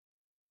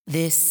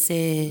This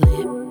is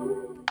Lip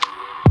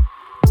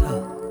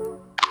Talk.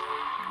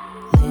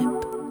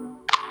 Lip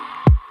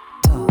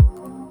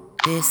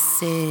Talk.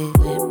 This is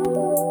Lip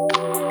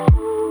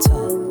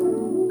Talk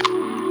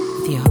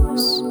with your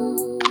hosts,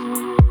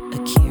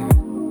 Akira,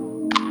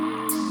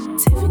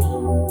 Tiffany,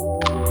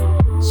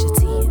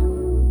 Shatia.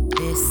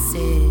 This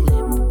is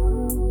Lip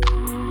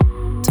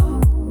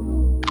Talk.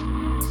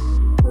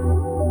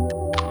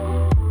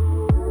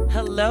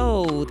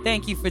 Hello,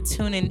 thank you for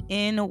tuning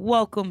in.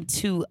 Welcome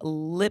to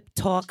Lip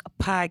Talk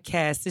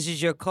Podcast. This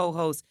is your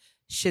co-host,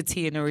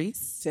 Shatia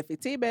Nerese. Tiffy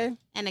T-Bay.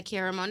 And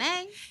Akira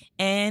Monet.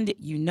 And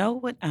you know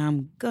what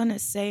I'm gonna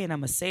say, and I'm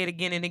gonna say it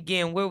again and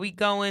again. Where we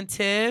going,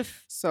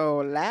 Tiff? So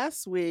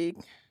last week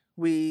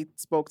we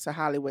spoke to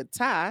Hollywood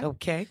Ty,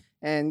 Okay,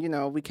 and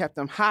we kept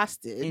them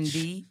hostage.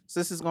 indeed. So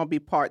this is gonna be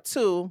part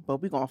 2,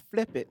 but we're gonna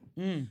flip it.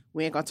 Mm.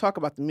 We ain't gonna talk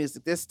about the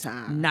music this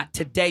time. Not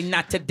today,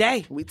 not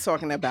today. We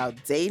talking about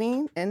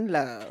dating and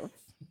love.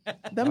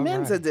 The All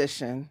men's right.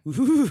 edition.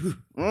 Ooh.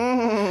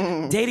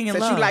 Mm. Dating and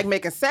Since love. you like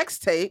making sex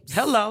tapes.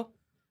 Hello.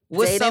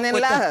 What's Dating up and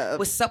with love.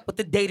 what's up with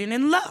the dating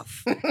and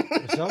love?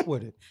 What's up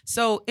with it?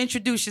 So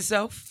introduce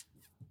yourself.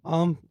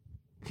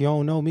 If you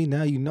don't know me,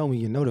 now you know me.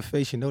 You know the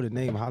face, you know the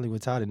name.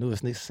 Hollywood Ty, the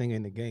newest singer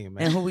in the game,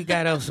 man. And who we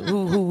got else?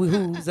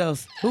 Who's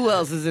else? Who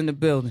else is in the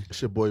building? It's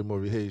your boy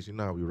Maury Hayes. You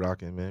know how we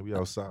rocking, man. We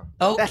outside.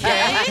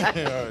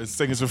 Okay.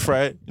 Singing to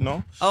Fred, you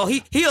know. Oh,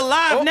 he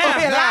alive now.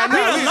 he alive We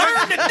now. done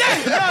learned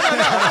today.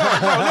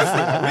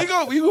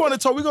 Listen, we want to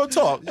talk. We gonna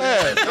talk.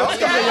 Yeah.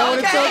 Okay. We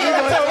gonna talk.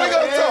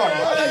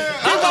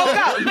 He woke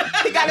up.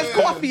 He got his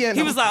coffee in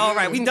He him. was like, all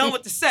right, we done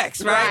with the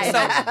sex, right?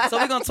 So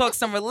we're going to talk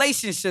some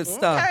relationship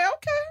stuff.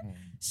 Okay.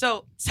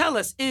 So tell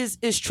us, is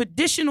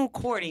traditional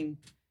courting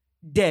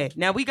dead?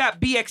 Now, we got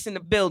BX in the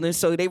building,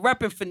 so they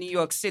repping for New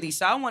York City.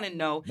 So I want to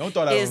know, Don't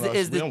throw that is on us.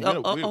 is We the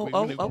don't rep okay.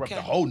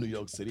 the whole New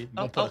York City. We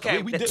don't put-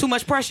 Okay, we did- too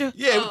much pressure?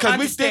 Yeah, because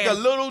we think a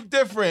Understand. little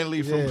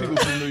differently from Yeah. people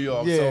from New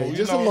York. Yeah, so, you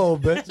just know, a little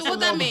bit. So what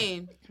that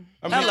mean?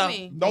 I mean,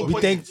 Hello. Don't We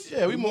put, think-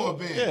 Yeah, we more.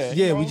 Yeah,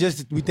 Yeah, you we know?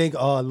 think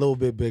a little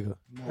bit bigger.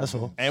 That's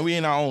all. And we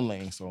in our own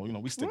lane, so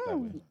we stick that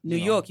way. New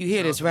York, you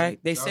hear this, right?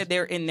 They said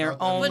they're in their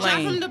own But y'all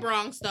from lane. the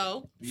Bronx,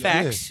 though.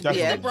 Facts.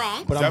 Definitely. Yeah. The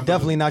Bronx. But I'm Definitely.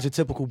 definitely not your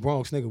typical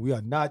Bronx nigga. We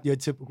are not your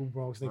typical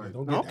Bronx nigga. Right.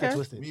 Don't get Okay. that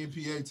twisted. Me and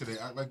PA today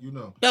act like you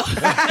know. We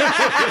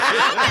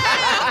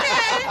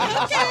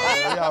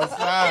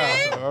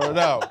outside. Word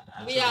out.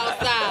 We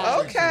outside.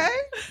 Okay.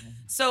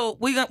 So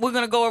we're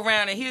gonna go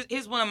around, and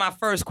here's one of my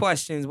first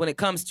questions when it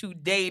comes to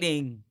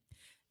dating.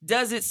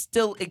 Does it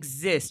still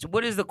exist?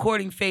 What is the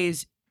courting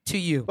phase to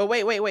you? But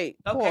wait. Okay,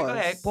 Pause. go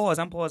ahead. Pause.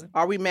 I'm pausing.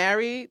 Are we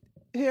married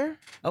here?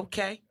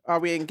 Okay. Are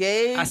we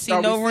engaged? I see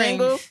Are no we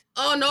single? rings.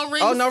 Oh, no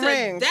rings Oh, no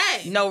today. rings.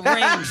 No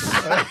rings.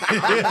 Someone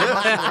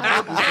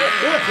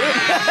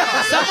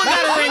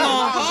got a ring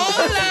on.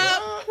 Hold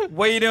up.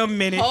 Wait a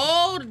minute.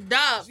 Hold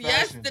up.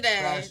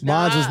 Yesterday.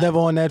 Mine was never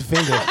on that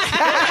finger.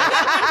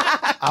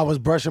 I was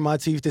brushing my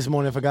teeth this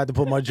morning, forgot to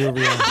put my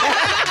jewelry on.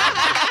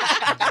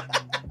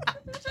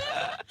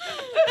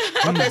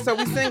 Okay, so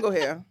we single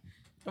here.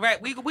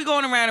 Right, we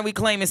going around and we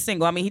claiming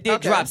single. I mean, he did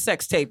Okay. drop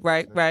sex tape,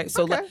 right?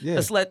 So Okay.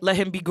 let's let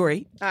him be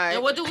great. All right.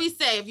 And what do we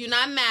say? If you're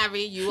not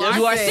married, you are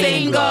You are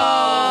single.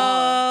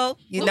 single.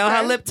 You know how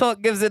Okay. Lip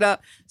Talk gives it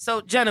up.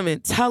 So,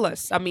 gentlemen, tell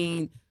us. I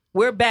mean,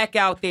 we're back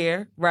out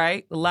there,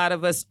 right? A lot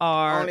of us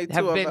Only two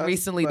have of been us,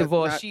 recently but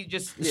divorced.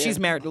 not- She's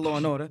married to Law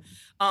and Order.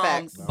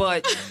 Facts.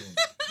 But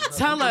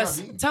tell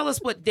us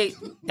what date.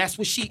 That's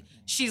what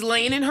she's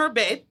laying in her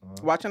bed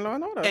Watching Law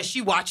and Order. and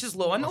she watches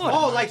Law and Order.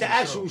 Oh, like the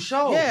actual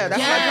show. Yeah, that's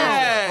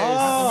yes. I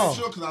Oh. make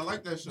sure because I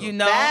like that show. You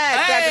know,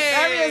 Facts.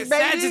 hey, Sagittarius,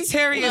 baby.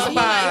 Sagittarius No, he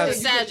likes vibes. the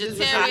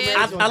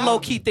Sagittarius. I low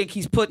key think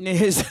he's putting in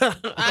his.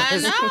 I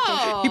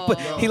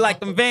know. he like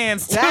them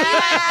Vans too.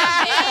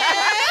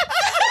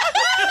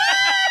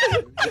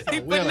 He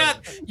putting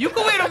up. You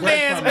can wear them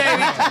Vans, baby. I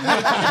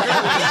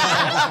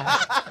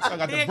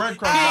got He the ain't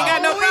breadcrumbs.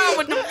 got no problem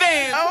with them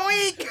Vans. A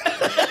week.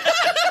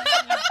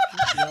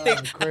 I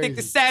think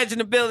the Sag in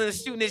the building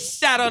is shooting his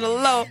shot on the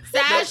low.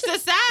 Sag to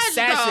Sag,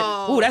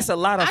 though. Ooh, that's a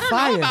lot of I don't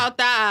fire. know about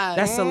that.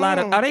 That's a lot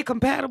of. Are they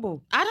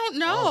compatible? I don't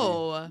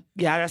know.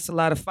 Yeah, that's a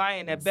lot of fire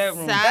in that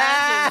bedroom.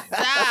 Sag to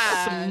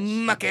Sag.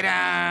 Smuck it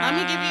out. Let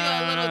me give you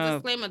a little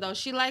disclaimer though.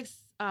 She likes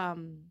Yeah,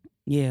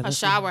 a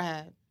listen. shower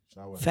head.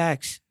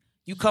 Facts.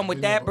 You come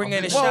with that, bring her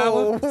in the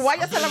Whoa, shower. why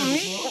you telling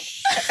me?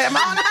 Am I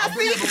on the hot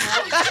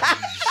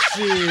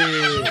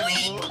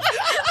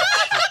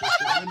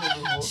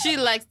seat? She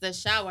likes the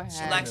shower head.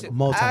 She likes it.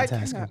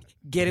 Multitasking.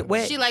 Get it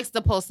wet. She likes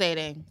the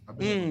pulsating.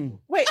 Mm.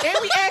 Wait, and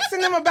we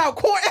asking them about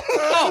court.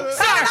 Oh,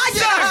 How did I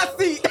get on the hot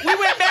seat? We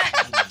went back.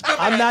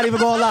 I'm not even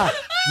gonna lie.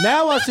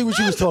 Now I see what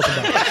you was talking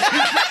about.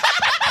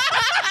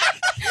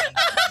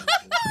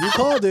 You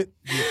called it.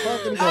 You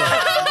fucking called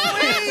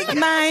it.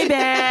 My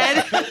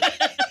bad.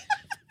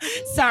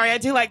 Sorry, I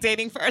do like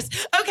dating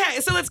first. Okay,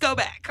 so let's go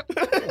back.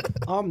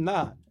 I'm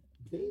not.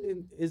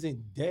 Dating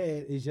isn't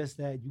dead. It's just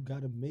that you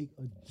gotta make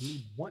a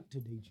dude want to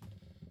date you.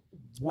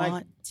 Like,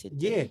 Want to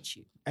yeah. date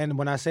you. And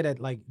when I say that,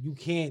 like, you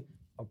can't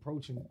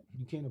approach a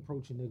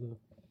nigga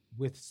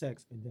with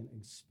sex and then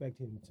expect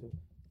him to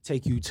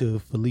take you to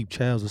Philippe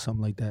Childs or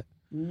something like that.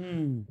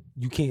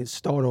 You can't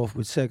start off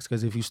with sex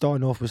because if you're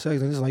starting off with sex,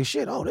 then it's like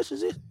shit. Oh, this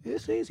is it.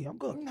 It's easy. I'm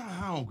good. Nah,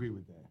 I don't agree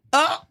with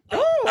that.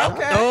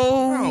 Okay. I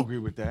don't agree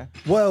with that.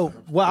 Well,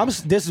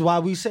 this is why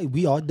we say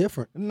we are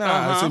different.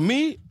 Nah, to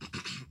me,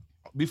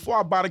 before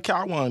I buy the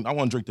cow, I want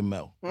to drink the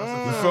milk. You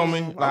feel me?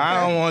 Like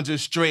I don't want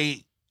just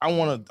straight. I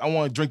want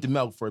to drink the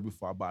milk first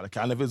before I buy the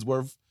cow. And if it's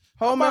worth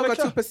Whole milk or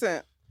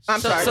 2%? I'm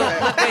sorry. go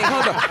ahead. Wait,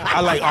 hold on. I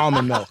like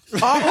almond milk.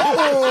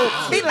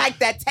 Oh, he like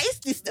that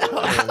tasty stuff.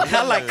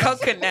 I like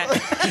coconut.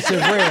 He said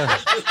rare.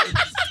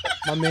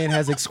 My man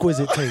has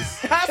exquisite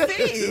taste. I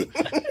see.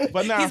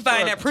 But nah, He's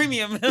buying that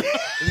premium.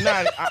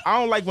 I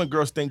don't like when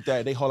girls think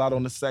that they hold out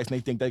on the sex and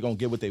they think they're going to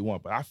get what they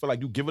want. But I feel like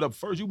you give it up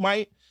first. I'm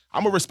going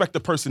to respect the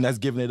person that's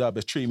giving it up,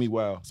 that's treating me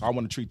well. So I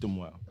want to treat them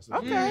well.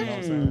 Okay. You know what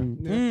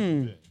I'm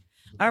saying?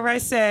 All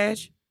right, Sag.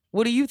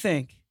 What do you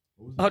think?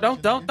 Oh,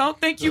 don't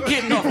think you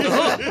getting off the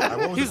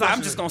hook. He was like,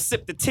 I'm just gonna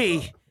sip the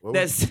tea.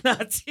 That's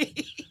not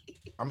tea.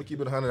 I'm gonna keep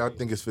it 100. I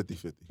think it's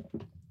 50-50.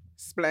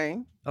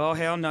 Explain. Oh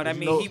hell no! That You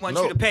means know- he wants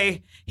no. you to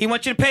pay. He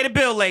wants you to pay the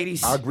bill,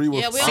 ladies. I agree with.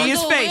 Yeah, we See don't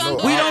his do- face. we don't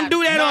do We that. don't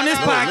do that on this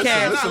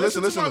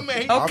podcast. Listen.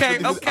 Okay,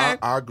 I'm 50-50. okay.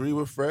 I agree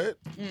with Fred,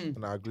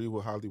 and I agree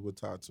with Hollywood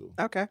Todd too.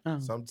 Okay.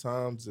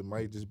 Sometimes it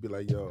might just be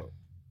like, yo,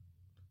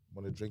 I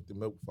want to drink the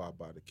milk before I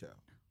buy the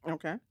cow.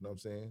 Okay. You know what I'm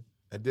saying?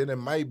 And then it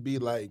might be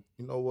like,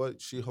 you know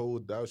what? She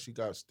hold out. She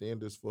got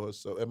standards for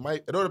herself.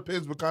 It all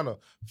depends what kind of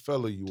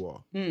fella you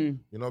are. You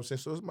know what I'm saying?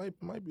 So it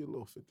might be a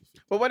little 50-50.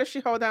 But what if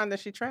she hold down and then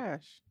she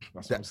trash?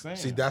 That's what I'm saying.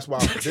 See, that's why.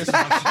 That's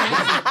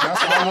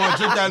why I want to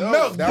drink that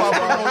milk. That's Pop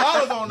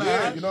why. $100 on that.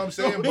 Yeah, you know what I'm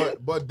saying.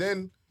 But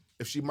then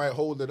if she might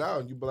hold it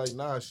out, and you be like,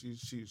 nah,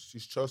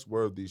 she's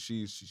trustworthy.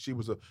 She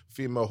was a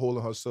female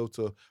holding herself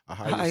to a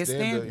higher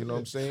standard. You know what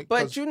I'm saying?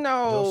 But 'Cause, you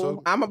know,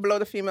 so- I'm gonna blow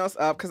the females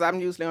up because I'm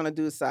usually on the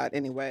dude's side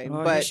anyway.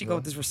 Oh, but here she go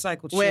with this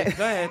recycled when- shit.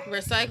 Go ahead.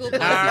 Recycle pussy.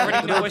 I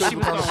already knew what she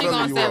was She going.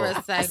 gonna You say are.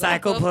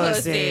 recycle, Recycle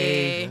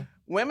pussy.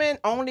 women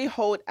only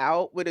hold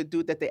out with a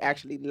dude that they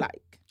actually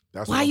like.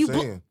 That's Why what I'm you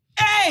saying.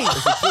 Hey!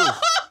 It's the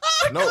truth.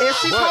 No, If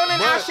she's holding out,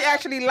 but- she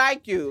actually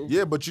like you.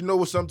 Yeah, but you know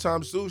what?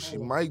 Sometimes too, she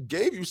might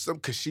give you some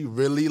because she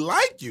really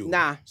like you.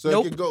 Nah. So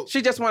Nope. it can go.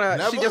 She just wanna.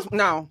 She Never? just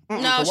no.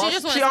 Mm-mm. No, So she why-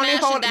 just want She to only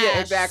smash hold. and dash. Yeah,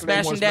 exactly.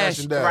 Smash One and dash. smash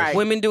and dash. Right.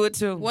 Women do it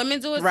too. Women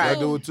do it Right. too.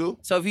 I do it too.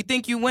 So if you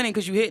think you winning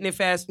because you hitting it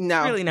fast,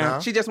 No. really not. Nah.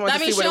 She just wants That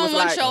to means see she what it don't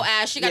was want like. your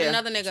ass. She got Yeah.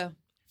 another nigga.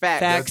 Facts.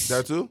 Facts.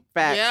 That too.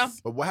 Facts. Yeah.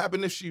 But what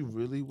happened if she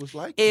really was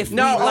like If you?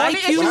 we No, like only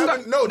if you, she What start-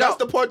 happened? No, that's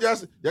no. the part.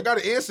 Y'all got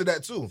to answer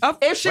that too.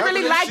 If she What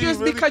really happened if like she you, it's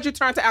really- because you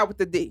turned her out with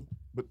the D.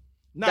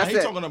 Nah, That's he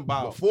it. talking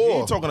about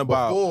Before. He talking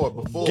about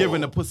Before. giving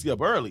the pussy up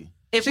early.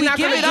 if She we not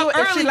give gonna it do up it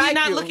if she early, like we're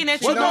not you. looking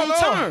at Well, you no, long no.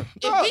 term.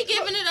 If we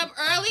giving it up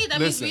early, that Listen.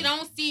 means we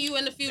don't see you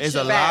in the future. There's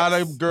a Facts.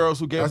 lot of girls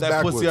who gave That's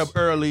that pussy backwards. up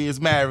early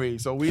is married,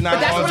 so we not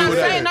But that's gonna what do I'm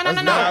that. saying. No, That's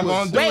no. Not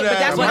gonna do Wait, but that.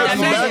 that's We're what not I'm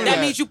gonna saying. do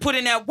That means you put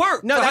in that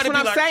work. No, for her that's to what be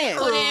I'm like, saying.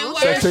 Put in work.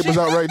 Sex tape is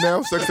out right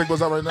now. Sex tape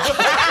was out right now.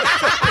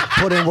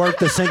 Put in work.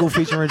 The single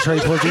featuring Trey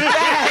Pussy.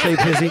 Trey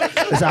Pussy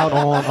is out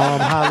on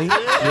Holly.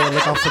 Yeah,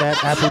 look out for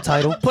that Apple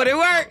title. Put it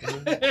work.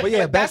 But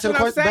yeah, back That's to the what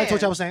I'm question. Back to what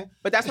saying. y'all was saying.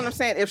 But that's what I'm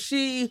saying. If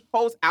she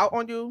holds out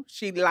on you,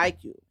 she like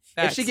you.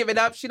 If Facts. she give it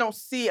up, she don't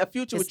see a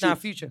future It's with you. not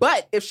future.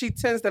 But if she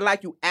tends to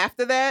like you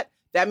after that,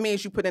 that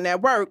means you put in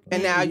that work,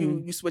 and now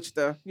you switch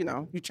the, you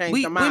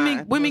change the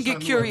mind. Women get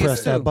Press curious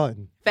Press that too.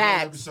 button.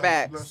 Facts, You learn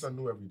facts.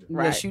 something new every day.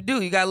 Right. Yes, you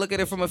do. You gotta look at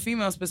it from a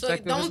female's So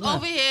perspective. as don't well.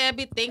 over here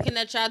be thinking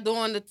that y'all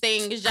doing the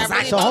things. Y'all I-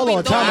 really So don't hold be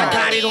on, doing time the out. I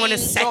got it on the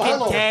things. second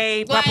hold on.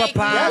 day. Like, Ba, ba, ba.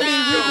 that That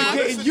means we've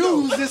been getting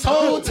used this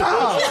whole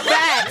time.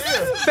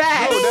 Facts,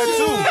 facts. No, that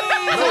too.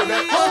 No,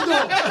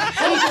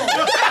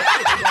 that.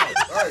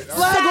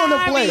 Flag on the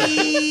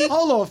play.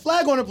 Hold on,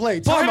 flag on the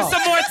play. Pour Time him out.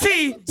 some more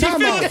tea. He Time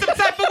feeling out. some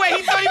type of way.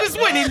 He thought he was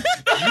winning.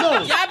 No,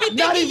 Y'all be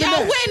not thinking even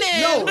y'all that.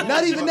 winning. No,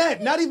 not even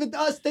that. Not even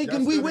us thinking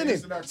Y'all we still winning.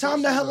 answer that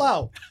Time the question, hell though.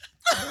 out.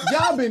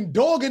 Y'all been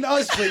dogging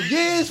us for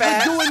years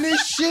Facts. for doing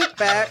this shit.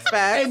 Facts,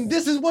 facts. And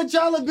this is what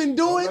y'all have been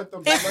doing.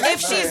 If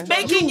she's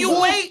making you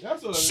wait,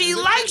 she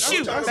likes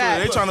you.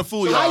 They trying to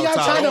fool y'all. How y'all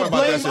Ty. trying Don't to worry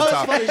about blame that shit, us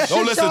Ty. for the Don't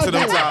shit listen y'all to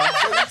them, doing? Ty.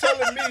 So you're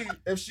telling me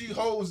if she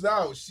holds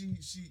out, she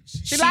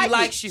She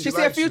likes you. She see a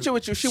likes you. future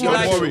with you. She She wants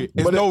likes you. you. Maury,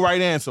 it's no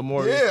right answer,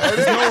 Maury. Yeah, it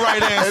it's no ain't.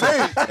 right answer.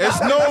 It ain't.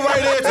 It's no right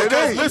answer. It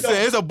 'cause ain't. listen,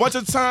 it's a bunch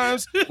of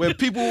times where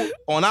people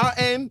on our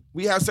end,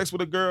 we have sex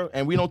with a girl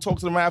and we don't talk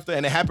to them after,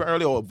 and it happened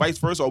early, or vice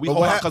versa, or we But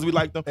hold what out hap- because we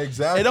like them.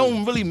 Exactly. It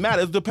don't really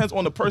matter. It depends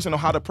on the person or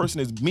how the person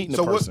is meeting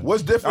So the person.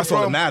 what's different That's all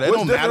that from- matters. It what's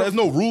don't matter. different-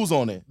 There's no rules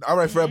on it. All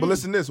right, Fred, but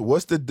listen to this.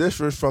 What's the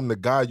difference from the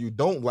guy you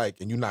don't like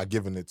and you're not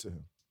giving it to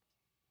him?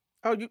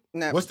 Oh, you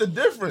never. What's the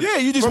difference? Yeah,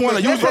 you just From want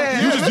to. the- You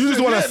just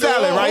want a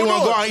salad, right? You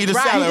want to go out and eat a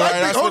Right. salad, You like right?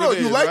 the, That's hold what on, it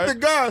you is, like right? the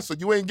guy, so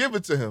you ain't give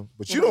it to him.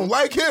 But you don't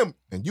like him,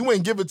 and you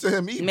ain't give it to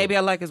him either. Maybe I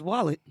like his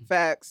wallet.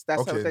 Facts.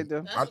 That's Okay. what they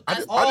do. I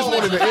just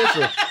wanted to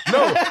answer.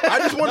 No, I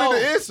just wanted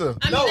to answer.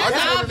 I mean, I that's just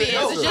wanted obvious. to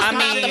It's answer. just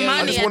about the I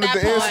money just at wanted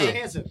that to point.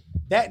 answer.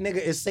 That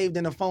nigga is saved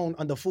in the phone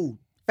under food.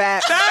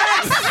 Facts.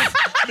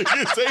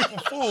 Say for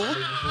food.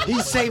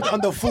 He's saved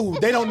under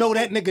food. They don't know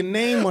that nigga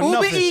name or Uber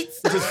nothing. Eats.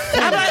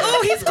 I'm like,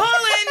 oh, he's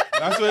calling.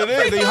 That's what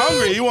it is. They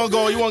hungry. You want to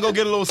go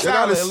get a little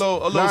salad, a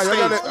little steak.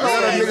 I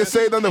got a nigga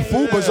say it on the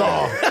Food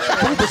Bazaar.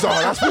 Food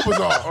Bazaar. That's Food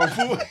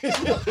Bazaar.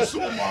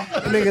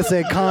 Nigga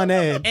said Con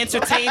Ed.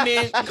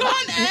 Entertainment.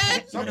 Con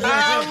Ed.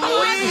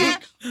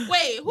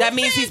 Wait, who That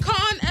means said he's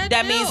Con Ed?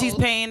 That means he's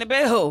paying the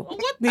bill.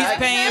 What the He's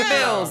paying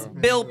hell? bills.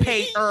 Bill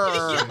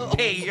payer.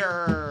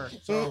 Payer.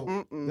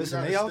 So,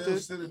 Listen, they out there.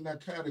 sit in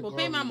that category. Well,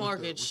 pay my with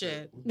mortgage the-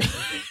 shit.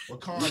 With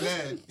Con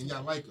Ed, and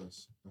y'all like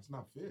us. That's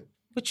not fair.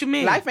 What you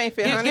mean? Life ain't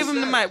fair, honey. Give him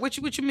the mic. What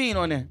you mean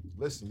on that?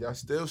 Listen, y'all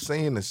still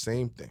saying the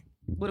same thing.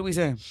 What are we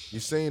saying?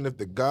 You're saying if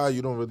the guy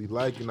you don't really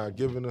like, you're not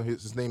giving him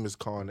his name is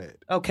Con Ed.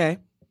 Okay.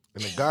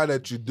 And the guy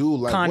that you do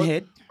like. Con what-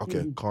 Head.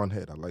 Okay, Con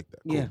Head. I like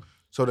that. Cool. Yeah.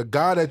 So the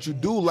guy that you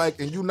do like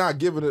and you not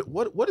giving it,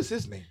 what is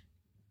his name?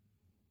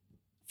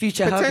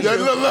 Future Potential.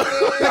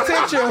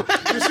 husband.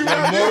 Potential.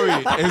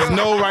 Maury, there's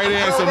no right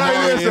answer, Maury.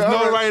 There's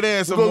no right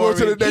answer, We're Maury.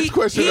 going to the next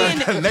question.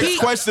 Next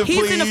question,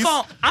 He's in the please.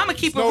 phone. I'm going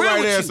to keep it No real right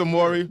with answer, you.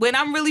 Maury. When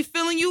I'm really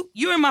feeling you,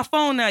 you're in my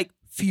phone like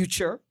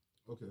Future,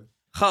 Okay.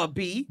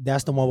 hubby,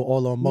 That's the one with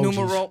all the emojis.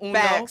 numero uno,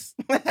 Facts.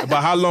 But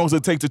how long does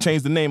it take to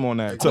change the name on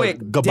that? Quick,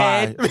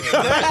 Goodbye. dead.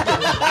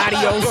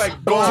 Adios,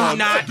 do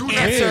not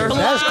answer.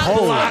 That's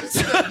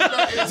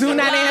cold. Do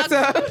not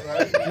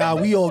answer. Nah,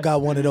 we all got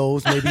one of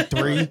those, maybe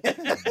 3.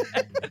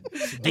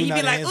 And you be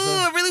not like, answer.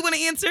 oh, I really want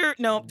to answer.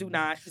 No, do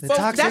not. The So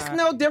toxic- that's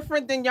no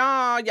different than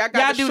y'all. Y'all got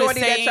Y'all the do the shorty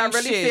that same y'all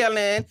really shit.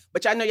 feeling,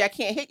 but y'all know y'all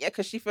can't hit yet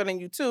because she feeling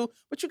you too.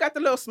 But you got the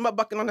little smut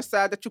bucket on the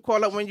side that you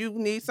call up when you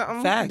need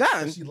something Facts.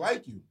 done. She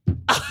like you.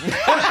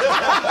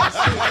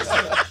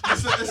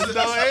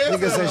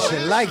 Nigga said she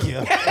like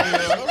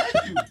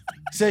you.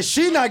 Said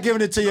she not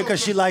giving it to you because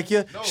she like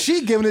you.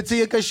 She giving it to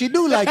you because she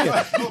do like you.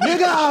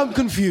 Nigga, I'm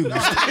confused.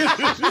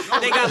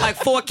 They got like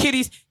 4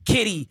 kitties.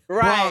 Kitty,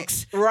 Right,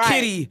 Bronx, right.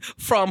 Kitty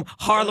from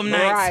Harlem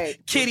Nights,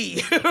 Right. Kitty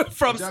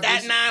from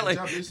Staten Island.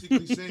 Y'all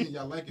basically saying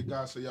y'all like a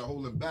guy, so y'all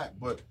holding back.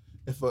 But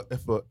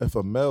if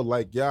a male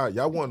like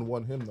y'all wouldn't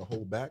want him to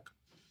hold back.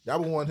 Y'all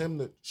would want him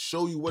to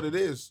show you what it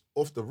is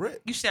off the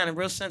rip. You sounding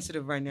real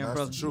sensitive right now, That's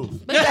brother. the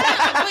truth. But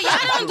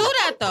y'all don't do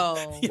that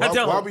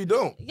though. Why we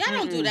don't? Y'all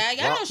don't do that.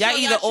 Y'all don't show Y'all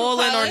either y'all true all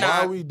in or colors.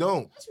 not. Why we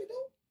don't?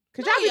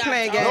 Cause y'all be Yeah,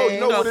 playing no, No, games. you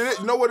know what it is.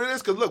 You know what it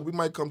is? Cause look, we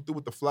might come through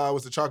with the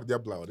flowers, the chocolate. Y'all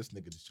be like, oh, this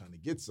nigga just trying to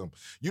get some.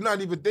 You're not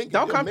even thinking.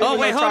 Don't yo, come maybe- Oh,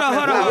 through wait, with hold on.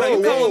 chocolate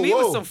You come with me Whoa,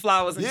 with whoa. some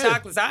flowers and Yeah.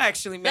 chocolates. I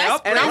actually, man,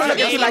 That's- And I'm That's gonna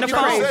get speaking you like her you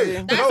phone.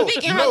 crazy. That's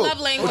speaking her love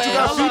language. But you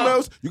got Hold on.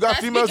 females. You got That's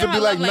females that speaking be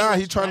her like, love nah,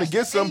 language. he trying to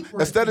get some.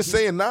 Instead of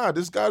saying, nah,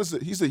 this guy is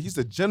he's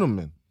a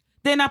gentleman.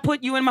 Then I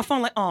put you in my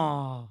phone like,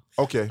 oh.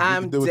 Okay, we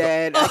I'm can deal with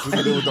dead. We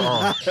can deal with the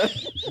arm. We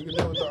can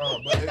deal with the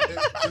arm.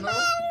 But you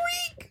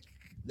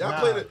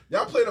know,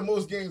 y'all play the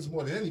most games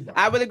more than anybody.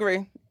 I would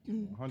agree.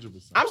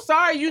 100%. I'm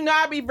sorry, you know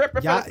I be ripping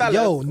for the Y'all, fellas.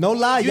 yo, no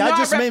lie. You know Y'all I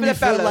just rep made for me the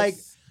feel fellas. like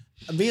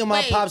me and my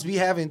Wait. pops be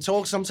having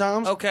talks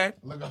sometimes. Okay.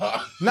 Look at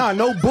her. Nah,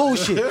 no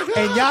bullshit.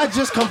 And y'all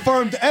just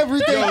confirmed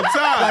everything. Yo,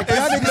 Ty, Like y'all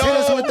it's niggas hit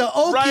us with the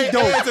no right okie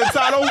doke. answer,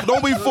 Ty.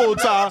 Don't be fooled,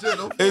 Ty. Don't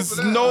fall It's for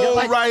that. no Yeah,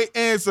 like, right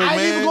answer, I ain't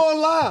man. even gonna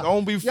lie.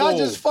 Don't be Y'all fooled.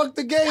 just fucked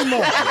the game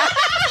up.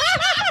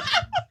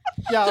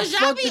 Y'all Cause y'all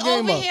fucked be the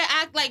game over up. here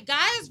act like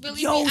guys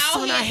really Yo, be out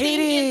son, here I hate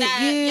thinking it. that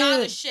Yeah. y'all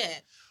the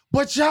shit.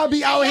 But y'all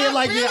be out here Y'all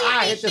like, really yeah,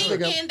 I be hit this nigga.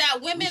 thinking that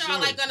women are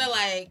like gonna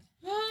like,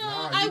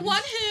 oh, I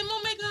want him.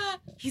 Oh my god.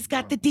 He's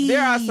got the D.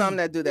 There are some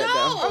that do that No.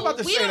 though. I'm about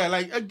to We say don't- that.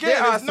 Like, There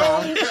again, are it's no.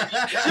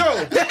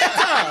 Yo,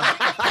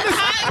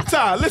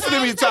 Ty, listen to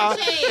me, Ty.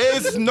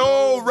 It's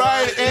no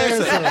right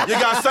answer. You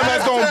got some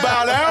that's gonna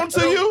bow down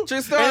to you.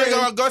 True story. And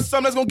you got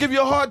some that's gonna give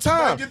you a hard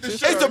time. Get the It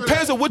shit.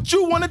 depends on what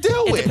you want to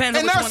deal with. depends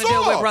on and what you that's wanna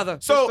deal with, all. brother.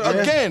 So True story.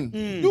 again,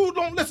 you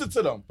don't listen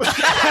to them.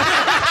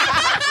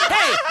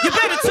 Hey, you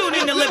better tune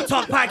in to Lip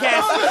Talk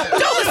Podcast.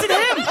 Don't listen to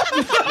him.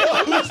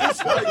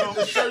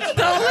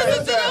 Don't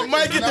listen to them.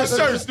 Might get the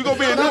shirts. You're gonna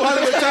be a new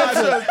 $100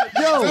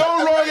 Yo,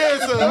 No wrong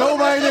answer. no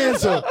right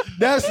answer.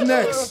 That's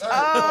next.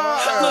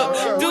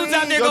 Look, dudes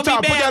out there Yo, gonna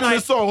Ty, be put bad. that in the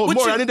like, song. what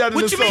Maury, you, I need that in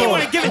what the you mean song. you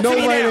want to give it No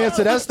to me right now?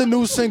 answer. That's the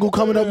new single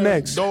coming up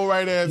next. No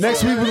right answer.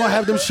 Next week we're gonna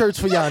have them shirts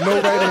for y'all.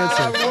 No right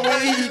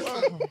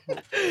answer.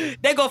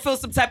 They gonna feel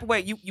some type of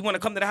way. You want to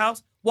come to the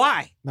house?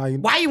 Why? Nah, you-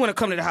 Why you want to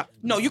come to the house?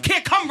 No, you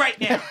can't come right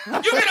now.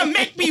 You're gonna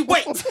make me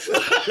wait.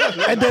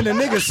 And then the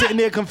nigga sitting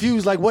there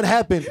confused, like, what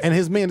happened? And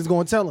his man is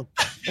gonna tell him.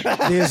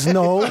 There's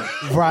no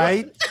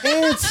right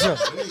answer.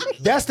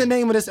 That's the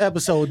name of this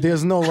episode.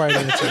 There's no right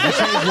answer. We're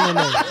changing the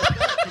name.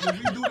 If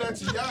we do that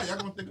to y'all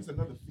gonna think it's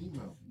another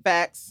female.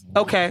 Facts.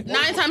 Okay.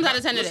 9 times out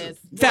of 10 it is.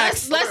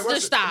 Facts. Let's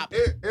just stop.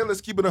 And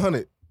let's keep it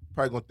 100.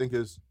 Probably gonna think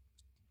it's,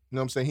 you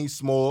know what I'm saying? He's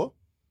small.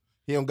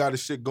 He don't got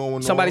his shit going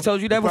on. Somebody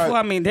told you that He probably- before?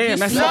 I mean, damn,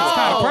 that's small?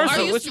 kind of Are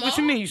personal. you What you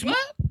small? mean? You small?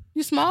 What?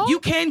 You small? You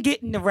can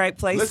get in the right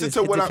places.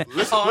 Listen to what I'm. It depends.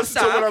 Listen, I'm listen to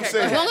sorry. what I'm Okay,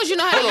 saying. as long as you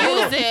know how to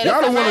use it.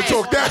 Y'all don't it's want alright. to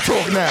talk that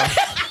talk now.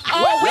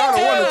 Oh, we Y'all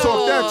don't want to do.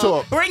 talk that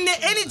talk. Bring the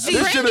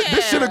energy.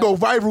 This should go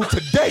viral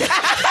today.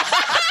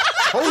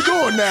 Hold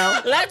on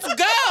now. Let's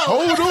go.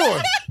 Hold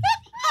on.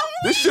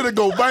 This shit'll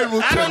go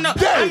viral. I don't know.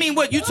 today. I mean,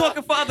 what you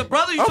talking for other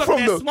brothers? You I'm talking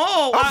from that the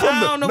small? I'm from I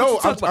the don't know no.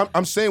 what you're talking about.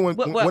 I'm saying when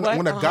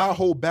What? a guy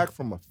hold back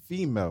from a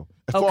female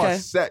as far Okay.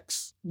 as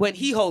sex, When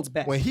he holds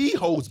back. when he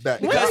holds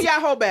back. When do y'all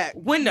hold back?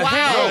 When the Wow.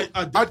 hell?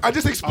 I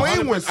just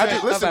explained when. I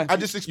just listen. Okay. I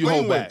just You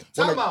hold explained when. back.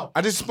 when Time out.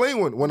 I just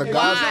explained when a If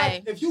guy. you got-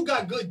 Why? If you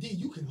got good D,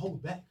 you can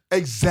hold back.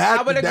 Exactly.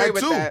 I would agree that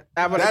with too. that.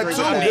 I would agree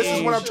too. with that. This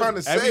is what I'm trying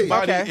to say.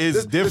 Everybody Okay.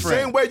 is The different.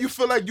 same way you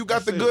feel like you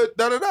got the good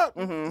da da da.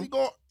 Mhm.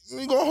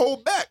 You gonna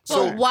hold back.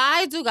 So So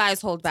why do guys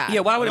hold back?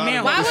 Yeah, why would a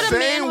man Why hold would back? a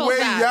man same hold way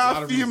back?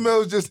 y'all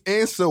females just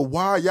answer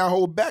why y'all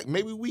hold back.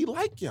 Maybe we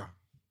like y'all.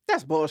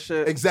 That's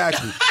bullshit.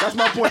 Exactly. That's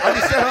my point. I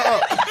just set her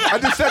up. I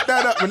just set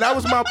that up, and that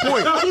was my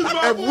point.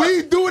 If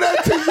we do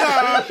that to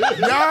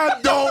y'all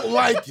don't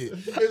like it.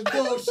 It's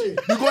bullshit.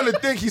 You're gonna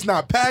think he's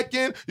not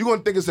packing. You're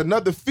gonna think it's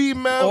another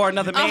female. Or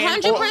another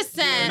man?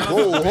 100%.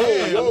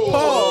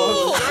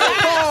 Whoa.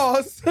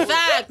 Pause.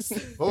 Facts.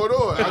 Hold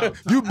on.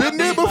 You been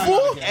there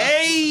before?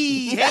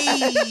 Hey.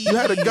 You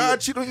had a guy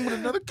cheat on you with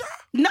another guy?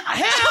 Nah,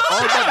 hell.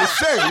 I was about to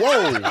say,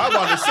 whoa. I'm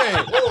about to say.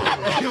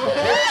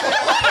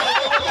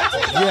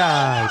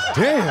 Yeah,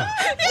 damn.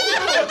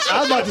 I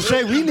was about to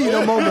say we need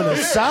a moment of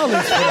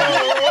silence for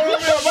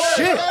that.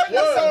 Shit.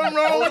 What's something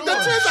wrong with the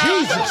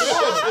Jesus.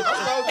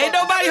 Ain't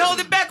nobody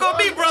holding back on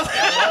me, brother.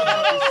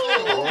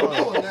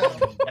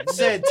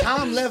 Said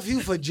Tom left you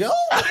for Joe?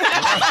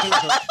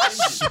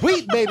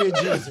 Sweet baby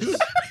Jesus.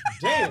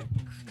 Damn.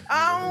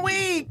 I'm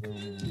weak.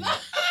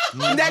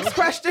 Next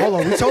question. Hold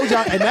on, we told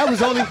y'all, and that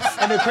was only,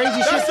 and the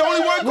crazy shit. That's the only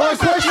one One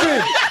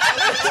question.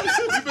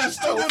 You've been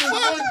stuck on this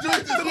one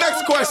drink. The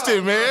next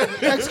question, man.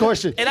 Next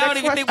question. And I don't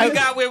even think we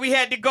got where we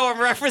had to go in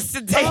reference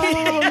to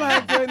dating. Oh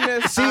my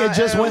goodness. See, it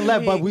just I went am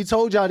left, but weak. we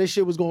told y'all this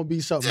shit was gonna be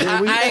something. Didn't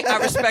we? I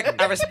respect it.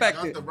 Got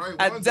the right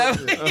I ones up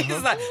definitely, there.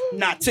 he's like,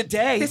 not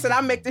today. He said,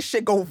 "I make this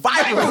shit go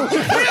viral."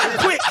 Real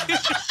quick.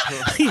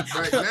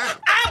 Right now.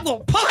 I'm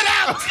gonna pull it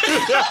out.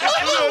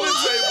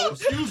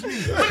 Excuse me.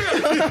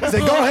 Say,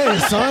 go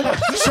ahead, son.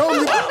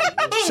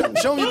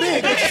 Show me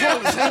big. Get your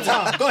phone at the same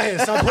time. Go ahead,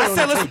 son. Put it I on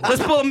said, the let's, table.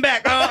 let's pull him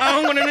back. I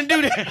don't want him to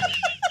do that.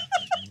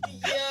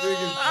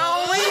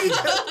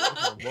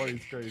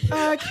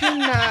 I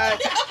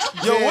cannot.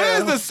 Yo,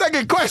 where's the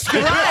second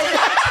question? Yo,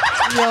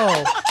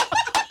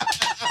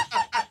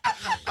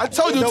 I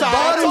told you, the Tom.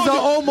 bottles are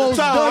almost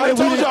done. I and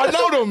we told you, I didn't-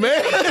 know them,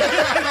 man.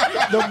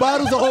 The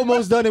bottles are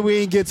almost done, and we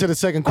ain't get to the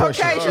second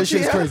question. Okay, This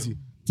shit's Shatia. crazy.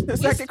 The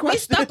second We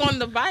question. stuck on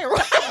the viral.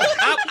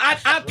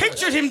 I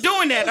pictured him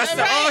doing that. I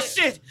said, oh,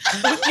 shit.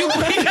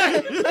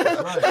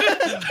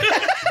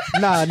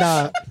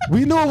 Nah.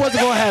 We knew it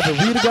wasn't gonna happen.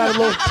 We'd have got a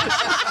little.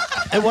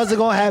 It wasn't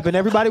gonna happen.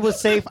 Everybody was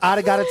safe. I'd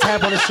have got a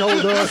tap on the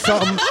shoulder or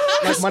something.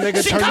 Like my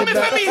nigga She turned coming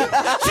it for me.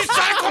 back. She's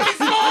trying to call me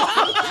small.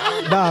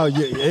 Nah,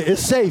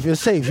 it's safe. It's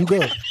safe. You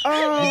good?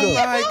 Oh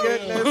my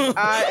goodness.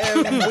 I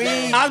am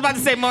weak. I was about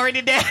to say Maury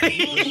the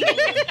daddy.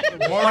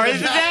 Maury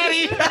the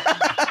daddy.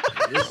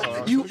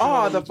 You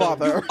are the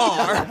father.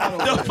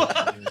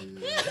 Oh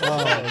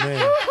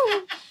man.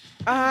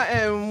 I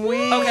am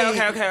weak.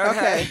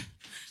 Okay.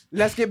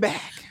 Let's get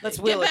back. Let's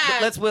wheel Get it.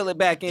 back. Let's wheel it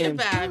back in.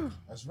 Get back.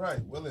 That's right.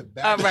 Will it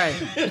back. All right.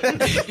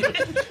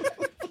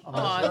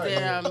 Oh,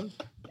 damn.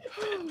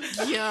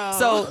 Yo.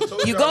 So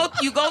you go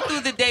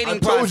through the dating I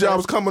told process. you I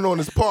was coming on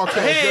this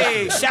podcast.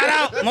 Hey, shout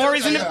out.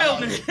 Maury's in the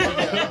building.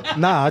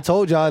 Nah, I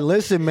told y'all.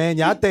 Listen, man.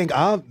 Y'all think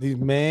I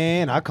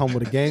come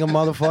with a gang of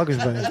motherfuckers,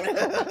 man.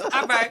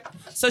 All right.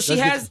 So she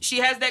has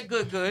that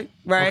good,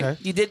 right? Okay.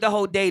 You did the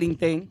whole dating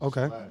thing.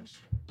 Okay.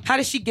 How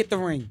did she get the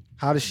ring?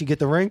 How does she get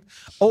the ring?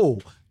 Oh,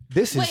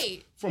 this is.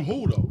 Wait. From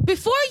who, though?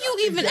 Before you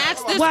even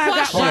ask this Why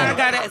question. I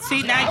gotta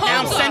see now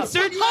I'm Hold up.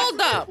 censored?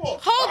 Hold up.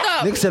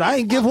 Nigga said I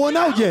ain't give one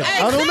out yet.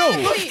 I don't know.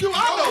 Exactly.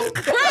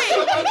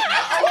 Right.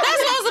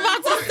 That's what I was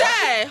about to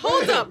say.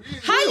 Hold up.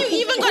 How you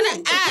even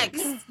gonna ask?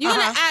 You're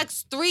gonna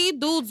ask 3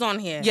 dudes on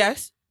here.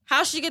 Yes.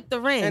 How she get the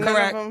ring? And none of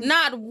Correct. them-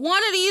 Not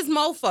one of these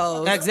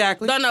mofos.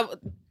 Exactly. Gonna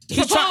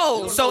He's trying.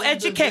 propose. So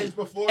educate.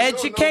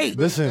 Educate.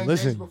 Listen.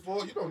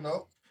 Before, you don't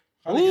know.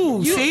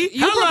 Ooh, see?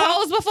 You Hello.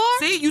 proposed before?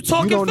 See, you You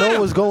talking don't know fair.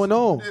 what's going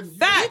on. You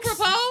Facts.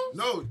 proposed?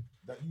 No,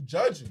 that you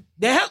judging.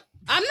 The hell?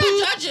 I'm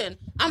not judging.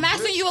 I'm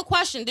asking you a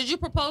question. Did you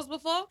propose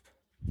before?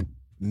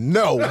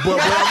 No, but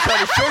what I'm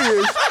trying to say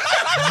is,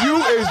 you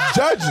is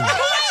judging.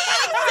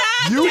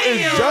 You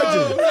is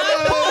judging.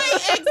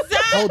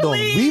 Exactly. Hold on.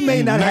 We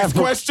may not Next have.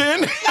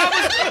 question.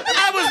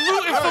 I was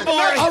rooting for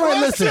Maury. All right,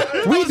 listen.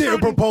 We didn't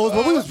propose,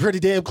 but we was pretty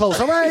damn close.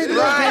 All right.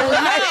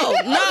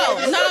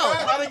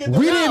 No.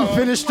 We didn't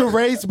finish the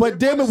race, but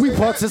damn it, we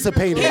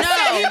participated. He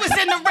said he was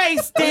in the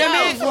race,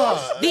 damn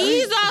it.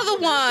 These are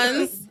the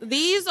ones.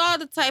 These are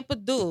the type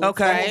of dudes,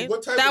 Okay. right?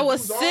 What type That of will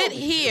dudes are sit we?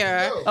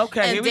 here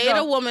Okay, here and we date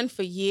go. a woman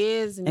for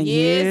years and And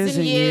years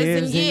and years years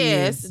and and years and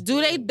years. years.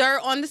 Do they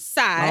dirt on the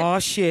side, Oh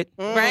shit.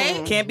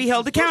 right? Can't be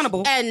held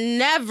accountable. And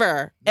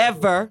never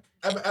Ever.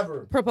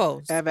 Ever.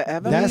 propose. Ever.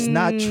 That's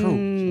not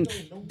true.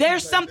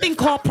 There's something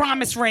called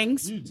promise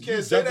rings. You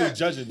can't say that.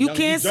 Judging. You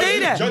can't say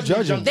that.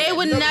 Judging. They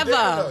would never.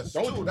 That's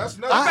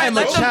not. I am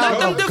a Let them- let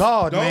child them of def-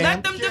 God, Let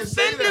man. them Can't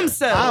say defend that.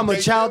 themselves. I'm a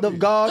child of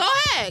God. Go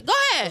ahead.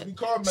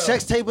 Yeah.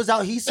 Sex tape was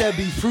out. He said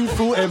be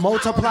fruitful and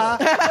multiply.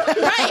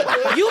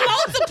 Right. You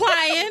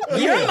multiplying.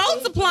 You're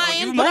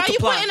multiplying. You but are you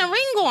multiplying. putting a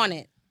ring on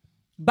it?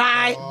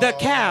 By the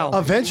cow.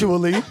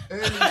 Eventually, So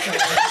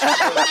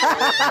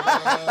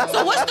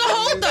what's the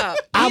holdup?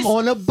 I'm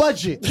on a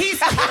budget. He's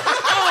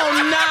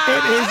oh no.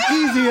 It is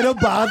easier to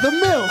buy the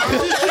milk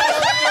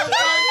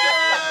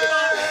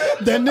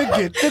than to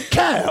get the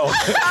cow.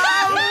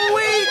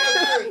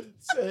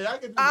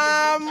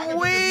 I'm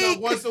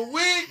weak. Once a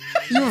week.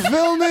 You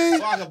feel me?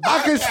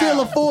 I can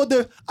still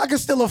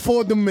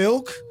afford the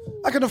milk.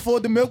 I can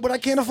afford the milk, but I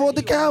can't afford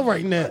the cow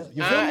right now.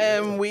 You feel I me?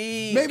 am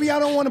weak. Maybe I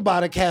don't want to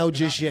buy the cow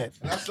just yet.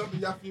 That's something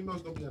y'all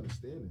females don't be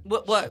understanding.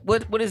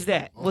 What is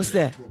that? What's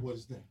that? What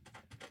is that?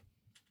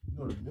 You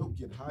know, the milk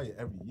get higher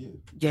every year.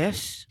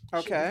 Yes.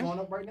 Okay. Going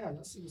up right now.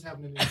 Y'all see what's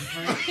happening in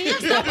Ukraine? Can y'all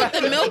stop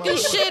with the milk and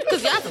shit?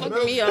 Because y'all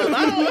fucking me up.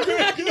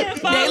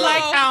 They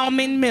like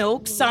almond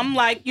milk. Some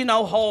like,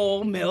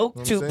 whole milk,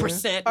 You know what I'm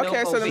 2% milk.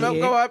 Okay, so the over milk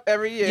here. go up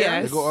every year.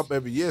 Yes. They go up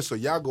every year, so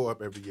y'all go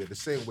up every year the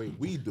same way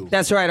we do.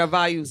 That's right. Our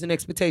values and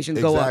expectations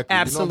go up. Exactly. You know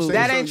what I'm Absolutely.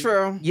 saying? That ain't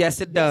true.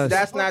 Yes, it does.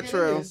 That's not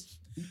true.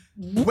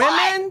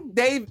 Women,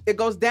 it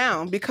goes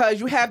down because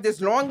you have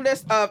this long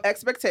list of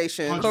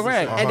expectations.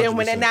 Correct. And then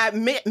when they're 100%.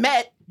 not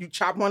met, you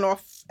chop one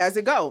off as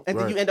it go, and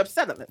then Right. you end up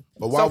settling.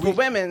 But why So for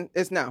women,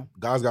 it's no.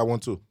 Guys got one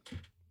too.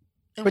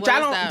 But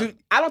I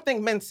don't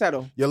think men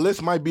settle. Your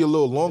list might be a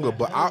little longer,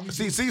 but I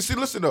see.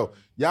 Listen though,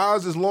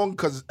 y'all's is long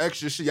because it's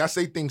extra shit. Y'all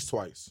say things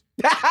twice.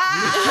 You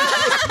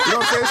know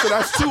what I'm saying? So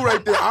that's two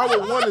right there. Hour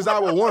one is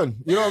hour one.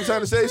 You know what I'm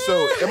trying to say? So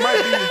it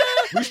might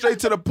be we straight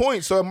to the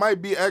point. So it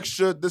might be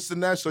extra this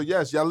and that. So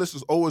yes, y'all list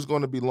is always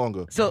going to be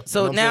longer. So You know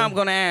what I'm now saying? I'm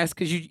gonna ask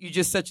because you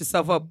just set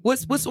yourself up.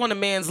 What's on a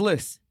man's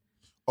list?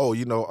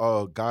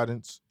 Oh,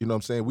 guidance. You know what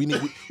I'm saying?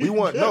 We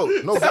want no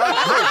guidance. No, for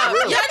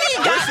real. Y'all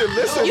need guidance.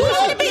 Listen. You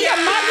want to be your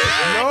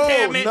mother?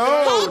 Damn it.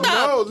 Hold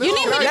up. Listen, You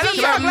need me to can I- be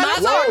can I- your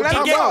mother? Whoa, Let him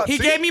time talk. out. He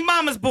See? gave me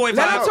mama's boy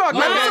Let him vibe. talk.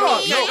 Let him Mommy,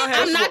 talk. No, go ahead.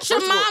 I'm not your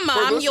First of all,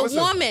 mama. I'm your listen.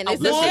 woman.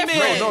 It's a woman.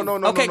 difference.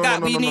 No. Okay,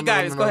 God, but you need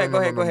guidance. Go ahead.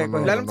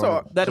 Let him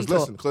talk. Let him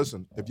talk.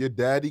 Listen. If your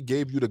daddy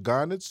gave you the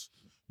guidance,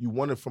 you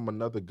want it from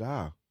another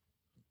guy.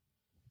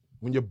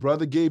 When your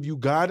brother gave you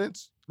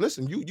guidance,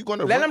 listen, you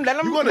gonna Let him-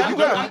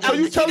 So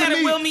you You telling gotta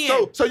me? will me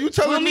So in. so you Will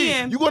telling me me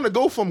in. you gonna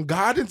go from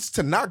guidance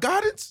to not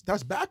guidance?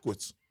 That's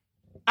backwards.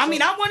 I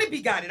mean, I want to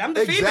be guided. I'm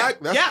the female.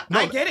 Exactly. Yeah, No,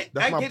 I get it.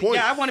 that's I my get point. it.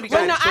 Yeah, I want to be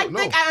Well, guided. no, I So,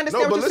 think no. I understand No,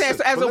 what but you're saying. So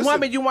listen, as but a listen.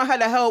 woman, you want her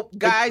to help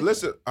guide.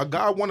 Listen, a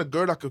guy want a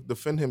girl that could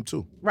defend him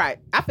too. Right.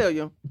 I feel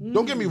you.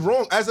 Don't get me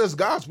wrong. As us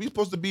guys, we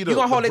supposed to be the You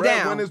gonna hold the it down.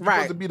 breadwinners, we Right.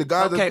 supposed to be the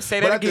guys. Okay, say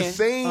but that at the again.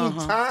 same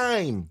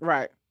time,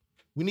 Right.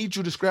 we need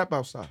you to scrap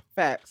outside.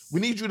 Facts. We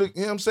need you to, you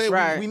know what I'm saying?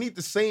 Right. We need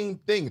the same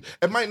thing.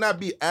 It might not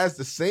be as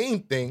the same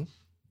thing.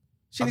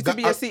 She needs to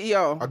be a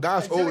CEO. A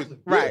guy's always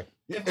Right.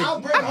 If I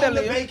bring I home feel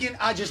the you. bacon,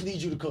 I just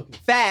need you to cook it.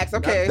 Facts.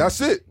 Okay. That's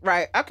it.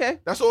 right. Okay.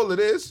 That's all it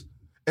is.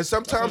 And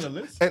sometimes, That's on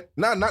your list? and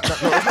no, it's not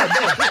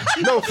done.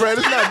 No, Fred,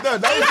 it's not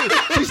done. That was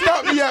it. She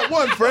stopped me at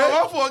one, Fred.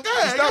 Oh, my fault. Go She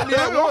ahead. stopped me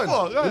at Go one.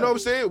 ahead. You know what I'm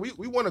saying?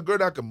 We want a girl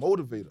that can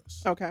motivate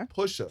us, Okay.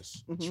 push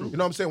us. Mhm. You know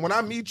what I'm saying? When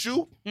I meet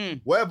you,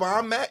 wherever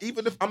I'm at,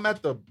 even if I'm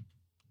at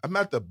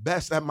the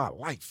best at my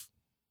life,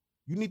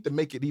 you need to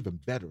make it even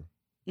better.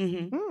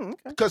 Mm-hmm. Okay.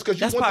 Because you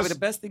That's want probably this- the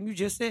best thing you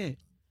just said.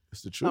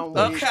 It's the truth. Oh,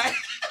 though. Okay.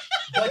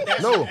 But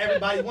that's No. what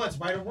everybody wants,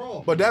 right or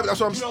wrong. But that's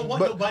what I'm You don't want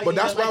but, nobody but in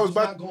that's your what I was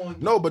life about. who's not going-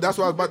 No, but that's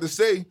what I was about to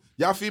say.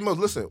 Y'all females,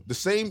 listen. The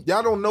same.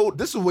 Y'all don't know.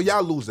 This is where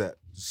y'all lose at.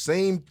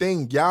 Same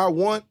thing y'all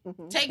want.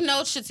 Take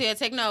notes, Shatia.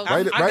 Take notes.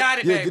 Write it. I Right? got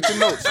it, Yeah, baby. get your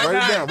notes. I Write it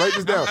got down. it. Write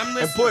this down. I'm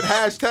And put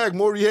hashtag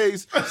Maury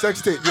Hayes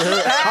sex tape. You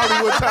heard?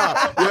 Hollywood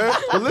top. Yeah.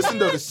 But listen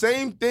though, the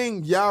same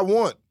thing y'all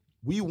want,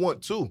 we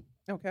want too.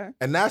 Okay.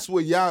 And that's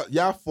where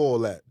y'all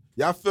fall at.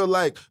 Y'all feel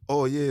like,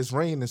 oh yeah, it's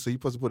raining, so you're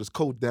supposed to put his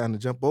coat down and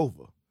jump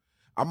over.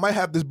 I might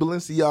have this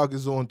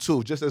Balenciagas on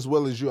too, just as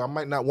well as you. I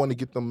might not want to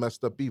get them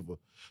messed up either.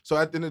 So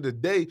at the end of the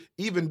day,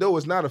 even though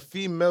it's not a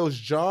female's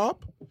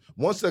job,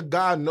 once a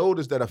guy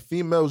notices that a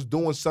female's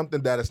doing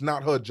something that is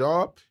not her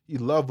job, he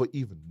love her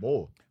even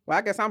more. Well,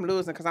 I guess I'm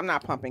losing because I'm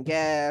not pumping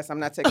gas. I'm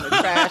not taking the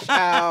trash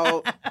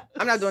out.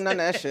 I'm not doing none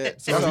of that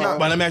shit. So, not-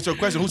 But let me ask you a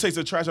question. Who takes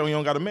the trash out when you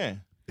don't got a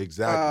man?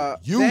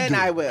 Exactly. then do.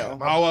 I will.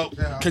 Oh, well,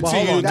 Well,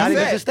 continue hold on. to Not do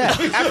even that. just that.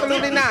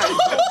 Absolutely not.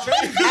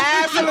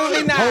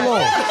 Absolutely not.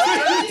 Hold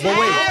on. But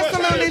wait.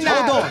 Absolutely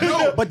not.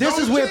 Hold on. But this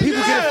is where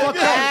people get it fucked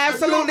up.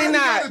 Absolutely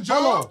not.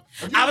 Hold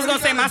on. I was gonna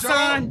say my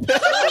son.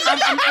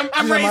 I'm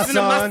You know, my raising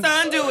him. My son.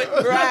 son do it.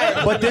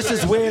 Right. But this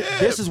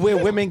is where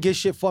women get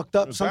shit fucked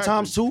up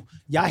sometimes too.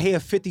 Y'all hear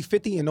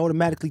 50-50 and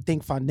automatically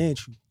think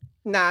financial.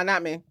 Nah,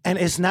 not me. And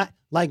it's not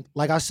like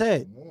I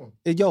said,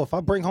 yo, if I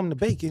bring home the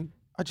bacon,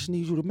 I just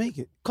need you to make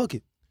it, cook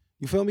it.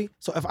 You feel me?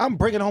 So if I'm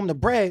bringing home the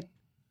bread,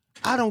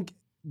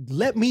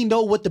 let me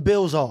know what the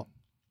bills are.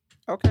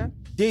 Okay.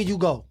 There you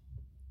go.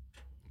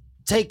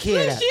 Take care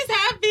of that. She's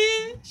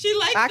happy. She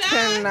likes I that.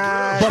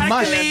 cannot. But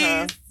my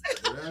stand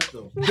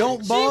her.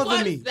 Don't She bother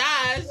wants me.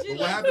 that. She What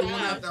likes happened when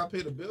that. after I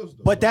pay the bills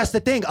though? But that's the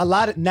thing. A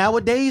lot of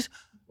nowadays,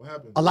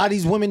 A lot of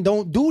these women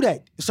don't do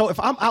that. So if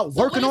I'm out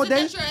working all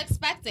day, that you're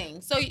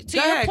expecting. So to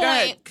Go your ahead,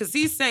 point, because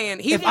he's saying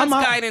he If wants I'm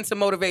out- guidance and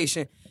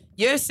motivation.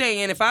 You're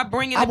saying if I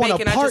bring in I the want a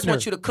bacon, I just partner.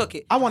 want you to cook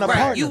it. I want a right.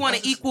 partner. You want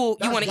an equal.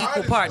 You want an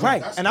equal guidance, partner.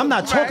 right? And I'm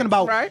not talking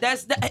about. Right.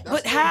 That's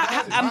but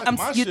how I'm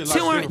My you're shit like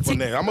different from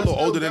there. I'm a little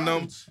older than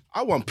them.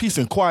 I want peace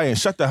and quiet and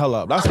shut the hell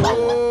up. That's what I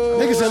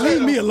want. Niggas said,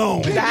 leave me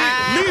alone.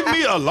 Leave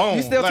me alone.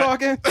 You still Like,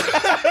 talking?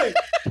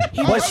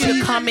 He wants you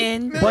to come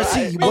in. But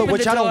see, open what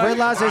the y'all don't door,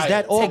 realize is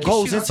that all take your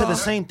goes shoes into the off.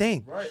 same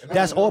thing.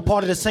 That's all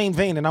part of the same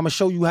vein, and I'm gonna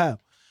show you how.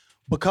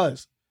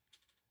 Because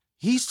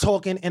he's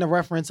talking in a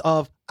reference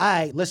of, all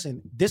right,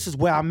 listen, this is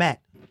where I'm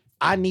at.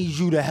 I need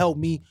you to help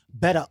me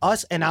better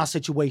us and our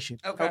situation.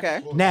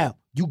 Okay. Now,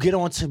 you get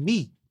on to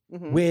me,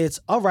 where it's,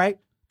 all right,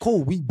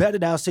 cool, we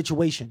bettered our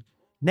situation.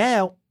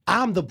 Now,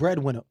 I'm the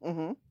breadwinner.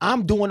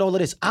 I'm doing all of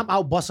this. I'm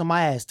out busting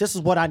my ass. This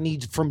is what I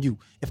need from you.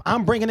 If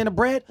I'm bringing in the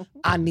bread,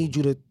 I need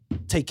you to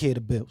take care of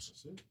the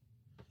bills.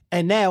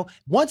 And now,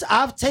 once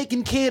I've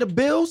taken care of the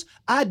bills,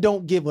 I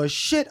don't give a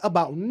shit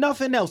about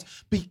nothing else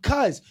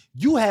because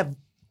you have.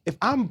 If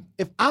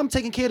I'm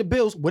taking care of the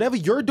bills, whatever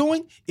you're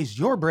doing is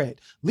your bread.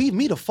 Leave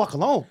me the fuck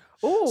alone.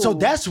 Ooh. So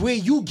that's where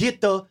you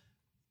get the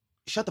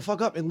shut the fuck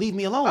up and leave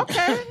me alone.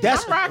 Okay,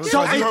 That's I'm rocking.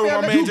 so You heard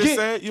what my man just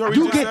said? You heard what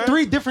he you just get said?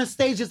 3 different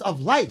stages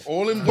of life,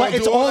 All in but one,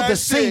 it's do all all that the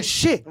same shit.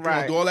 shit.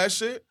 Right. Do all that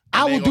shit.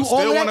 I will do all Still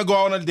of want that. to go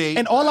on a date.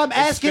 And all I'm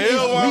asking is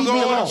still want leave to me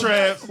go on alone. a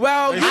trip.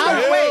 Well, They you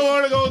still wait.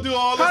 want to go do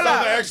all this Hold other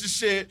up. extra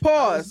shit.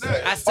 Pause.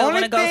 I still Only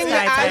want to go thing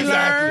that I skydiving.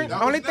 learned,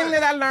 That only was thing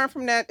next. that I learned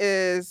from that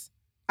is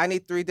I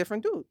need 3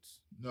 different dudes.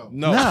 No.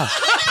 No, Nah,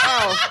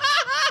 Oh,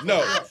 no,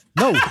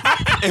 no.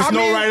 it's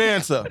no right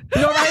answer.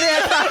 no right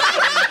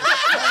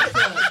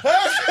answer.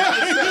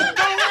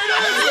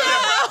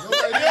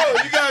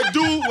 Yo, you gotta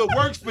do what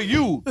works for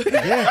you.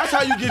 That's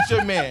how you get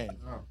your man.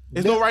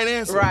 There's no right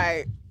answer.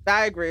 Right.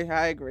 I agree.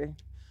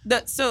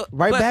 So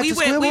Right but back we to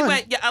went, square we one.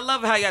 went. Yeah, I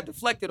love how y'all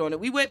deflected on it.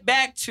 We went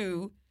back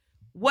to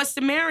what's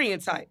the Marion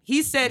type?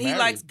 He said he Marion.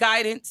 likes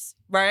guidance,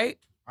 right?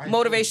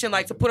 Motivation,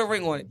 like to put a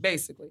ring on it,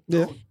 basically.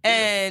 Yeah.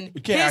 And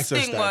We can't his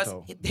access thing that, was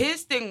though.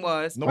 his thing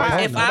was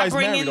Nobody's- if I nobody's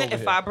bring married in the, over if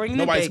here. I bring in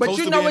Nobody's the But bacon, supposed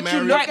you to know be what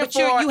you're married. looking right? But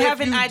you for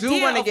have if an you do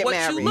idea wanna of get what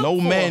married. you look No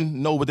for.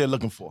 men know what they're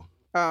looking for.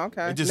 Oh,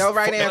 okay. It just No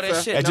right fall- Know that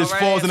answer. shit. It No just right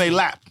falls in answer. their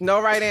lap.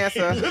 No right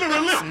answer. No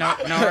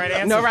right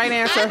answer. No right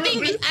answer. I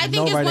think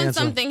No it's right when answer.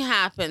 something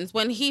happens,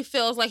 when he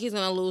feels like he's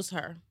gonna lose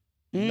her.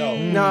 No.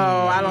 No,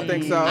 I don't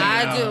think so.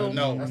 I do.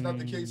 No. That's not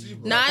the case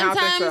either. 9 I don't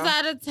think times so.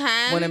 out of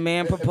 10. When a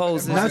man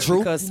proposes Not true.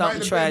 because something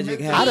Might have tragic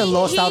been I happened. done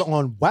lost He- out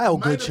on wild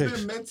Might good have chicks.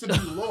 been meant to be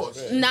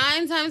lost.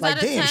 9 times Like,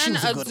 out of damn, she 10,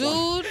 was a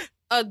good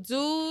a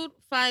dude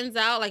finds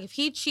out, like if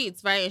he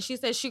cheats, right, and she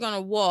says she's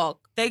gonna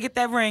walk, They get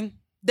that ring.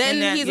 then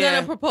And that- he's yeah.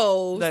 gonna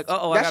propose. Like, I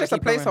That's gotta just a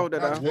keep her ring. placeholder,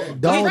 though.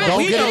 Don't Right,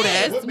 we get know it.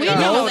 this. We No,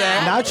 know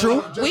that. Not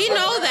true. We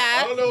know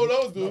that. I don't know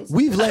those dudes.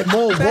 We've let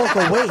more walk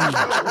away.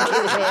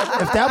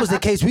 If that was the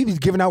case, we'd be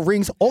giving out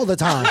rings all the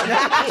time.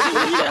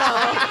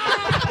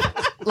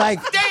 Like,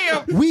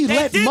 Damn. we They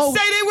let did Mo. say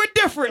they were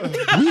different.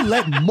 We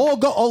let more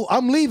go. Oh,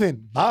 I'm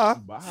leaving. Bye.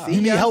 You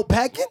need help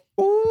packing?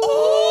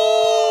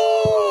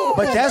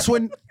 But that's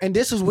when, and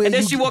this is where And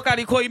then you, she walk out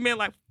and call you man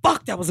like,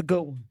 fuck, that was a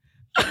good one.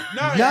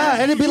 Nah,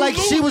 and it'd be like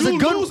she was a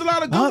good. lose a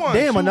lot of good Huh, ones.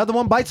 damn, another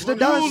one bites the You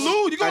dust.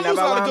 lose. You're gonna I lose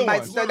a lot never of good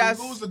bites ones. the You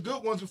dust. lose the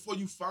good ones before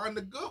you find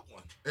the good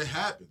one. It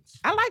happens.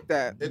 I like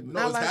that. It,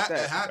 I it's like it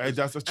that. happens. Hey,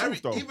 that's the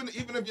truth, though. Even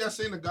if y'all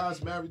saying the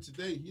guy's married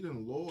today, he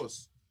done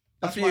lost.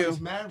 A That's why few. he's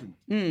married.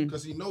 Mm.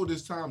 Because he know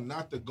this time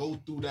not to go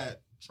through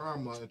that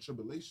trauma and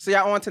tribulation. So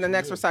y'all on to the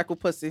next recycled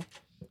pussy.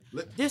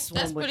 This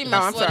one That's would- pretty No,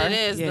 much I'm what sorry. it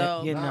is, Yeah,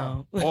 though. you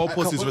know. All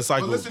pussies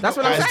recycled. listen, That's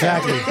what I'm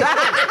saying.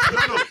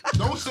 Exactly.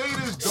 Don't say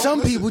this. Don't Some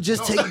listen. people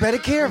just No. take better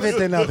care of it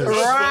than others.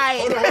 Right.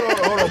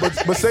 Hold on.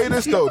 But say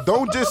this though.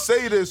 Don't just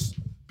say this.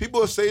 People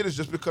will say this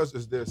just because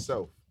it's their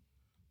self.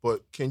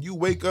 But can you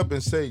wake up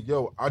and say,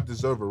 "Yo, I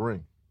deserve a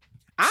ring"?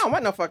 I don't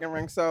want no fucking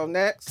ring. So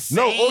next.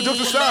 No, all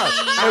jokes aside.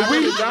 And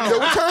we, yo,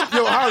 what time?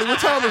 Yo, Holly, what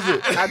time is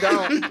it? I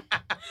don't.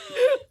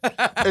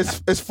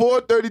 It's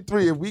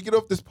 4:33. If we get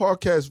off this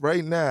podcast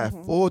right now,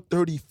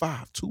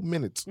 4:35, 2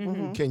 minutes.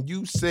 Can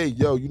you say,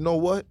 "Yo, you know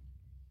what?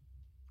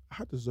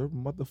 I deserve a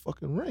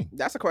motherfucking ring"?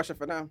 That's a question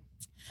for them.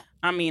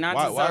 I mean, I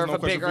Why- why is deserve no a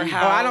question bigger for you?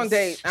 house. Oh, I don't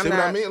date. I'm See not.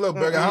 what I mean? Look,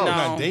 bigger house. No. You're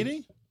not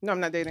dating? No, I'm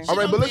not dating. All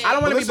right, but listen, I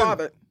don't want to be listen,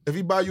 bothered. If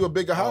he buy you a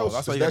bigger house,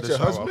 that's why is you got that the your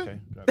shower. husband? Okay,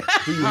 got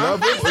it. Do you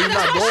love him? Or you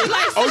not going?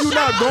 Oh, you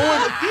not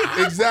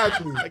going?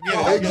 Exactly.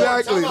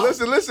 Exactly.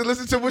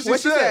 Listen to what she What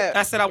she said. said?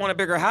 I said I want a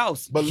bigger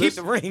house. But Keep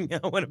listen- the ring.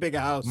 I want a bigger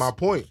house. My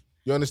point.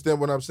 You understand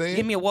what I'm saying?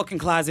 Give me a walk-in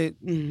closet.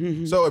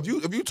 So if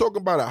you talk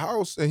about a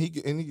house and he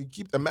can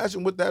keep,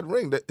 imagine with that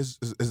ring that is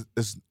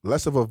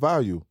less of a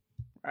value.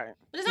 Right.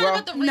 But it's not Well,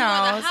 about the ring no,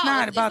 or the it's house.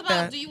 not It's about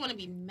that. Do you want to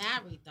be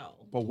married though?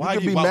 But why You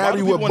can do be why married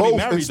do with people wanna be both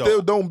married, and though?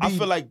 still don't I be-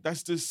 feel like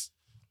that's just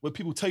what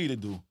people tell you to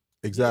do.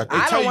 Exactly.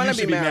 They I tell don't you wanna you be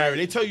should be married. married.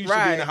 They tell you you should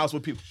be in Right. the house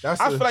with people. That's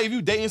I the- feel like if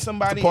you dating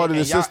somebody it's a part of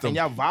and, the y'all, system. and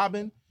y'all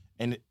vibing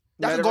and Let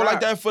y'all can it go like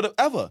rock. that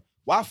forever.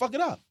 Why fuck it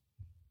up?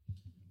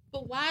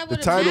 But why The would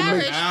a title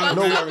marriage makes fuck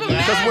no, up a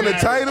because when the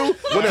marriage? title,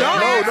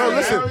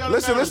 Don't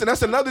listen.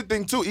 That's another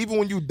thing too. Even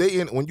when you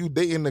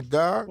dating the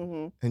guy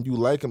and you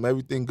like him,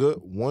 everything good.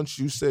 Once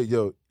you say,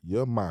 "Yo,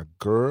 you're my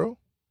girl,"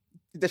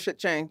 The shit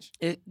change.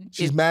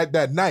 she's mad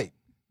that night.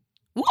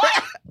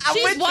 What?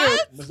 She's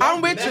what?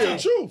 I'm with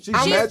you. She's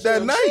mad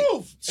that night.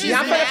 I'm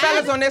for the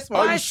fellas on this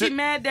one. Why is she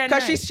mad that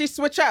Because night? she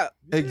switch up.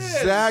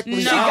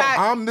 Exactly. No.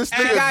 I'm this She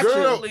nigga got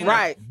girl. you.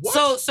 Right.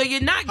 So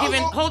you're not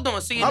giving. long- Hold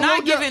on. So you're how not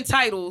long y'all- giving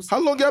titles. How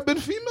long y'all been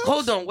females?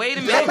 Hold on. Wait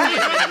a minute.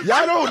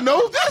 Y'all don't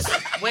know this?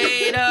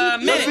 Wait a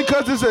Just minute.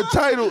 because it's a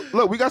title.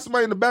 Look, we got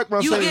somebody in the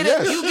background You saying get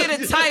yes. you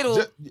get a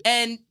title,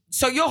 and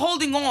so you're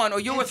holding on,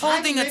 or you're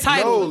withholding a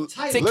title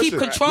to keep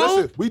control.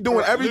 Listen, we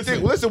doing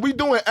everything. Listen, we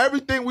doing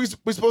everything we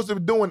supposed to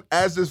be doing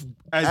as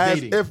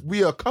dating. if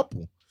we a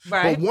couple.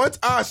 Right. But once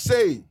I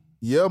say,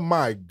 "You're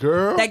my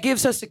girl," That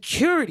gives her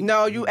security.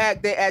 No, you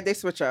act. They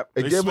switch up.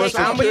 it gives us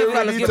I'm with you,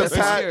 fellas, security give to, us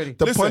security.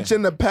 to Listen. punch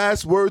in the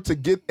password to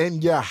get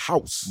in your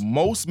house.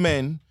 Most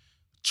men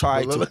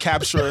try to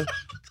capture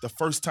the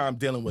first time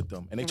dealing with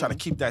them, and they try to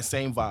keep that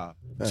same vibe.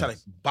 They try to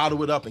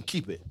bottle it up and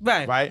keep it.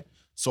 Right. Right.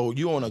 So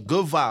you on a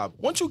good vibe.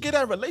 Once you get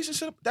that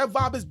relationship, that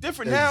vibe is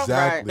different now.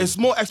 Exactly. It's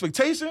more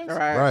expectations.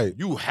 Right. Right.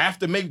 You have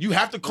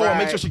to call and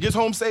make sure she gets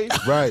home safe.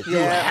 Right. You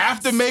have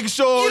to make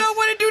sure. You don't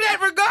want to do that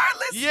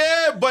regardless.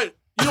 Yeah, but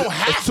you don't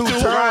have It's 2 to.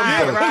 times.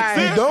 Right, though.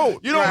 right. You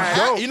don't. You don't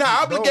have. You're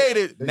not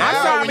obligated. Don't. Now, I'm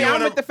sorry, when you're I'm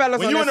in a- with the fellas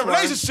when on you're in this a one.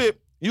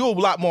 relationship, you're a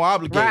lot more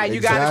obligated. Right,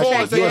 you gotta Exactly.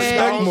 check You in.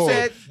 expect more.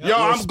 Shit. Yo, You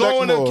I'm expect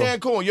going to more.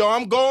 Cancun. Yo,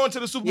 I'm going to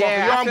the supermarket.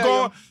 Yeah, Yo, I I'm feel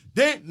going.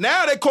 you.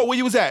 Now they call where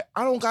you was at.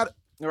 I don't got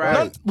Right.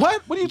 none.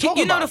 What? What are you talking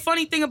You know about? the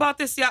funny thing about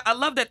this? See, I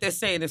love that they're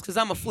saying this because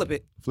I'm gonna flip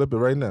it. Flip it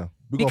right now.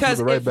 We're gonna Because flip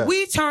it right if back.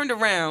 we turned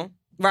around,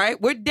 right,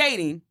 we're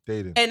dating,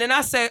 Dating. and then I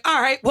say, all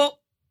right, well,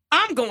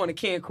 I'm going to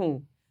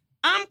Cancun,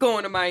 I'm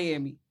going to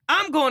Miami,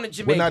 I'm going to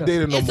Jamaica. We're not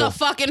dating no It's more. a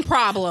fucking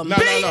problem. No.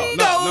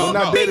 We're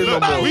not dating no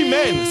more. We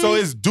men, so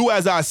it's do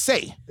as I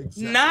say.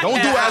 Not Don't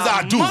do as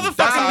I do. Motherfucking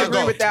That's how I it agree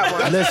goes. with that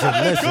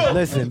one.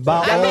 Listen.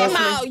 By I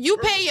all, mean, you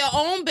pay your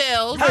own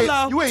bills.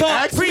 Hello. You ain't Talk,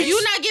 asked me. preach.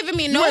 You not giving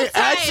me no ain't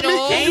asked me,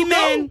 title. can you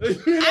Amen.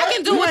 I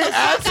can do what the fuck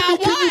Ask I me,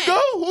 can you want.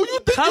 go? Who you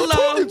think Hello. you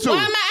talking to?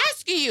 Why am I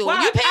asking you?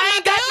 Why? You paying I my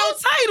ain't got no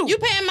bills? title. You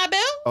paying my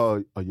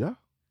bill? Yeah.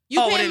 You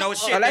Oh, paying then my- no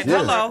shit. Oh, that's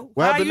Hello.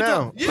 What How happened you now?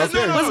 doing? Yeah,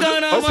 no, no, What's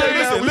going on? Okay,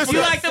 man? listen.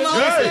 You like them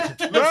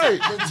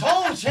Right.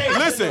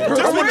 Listen,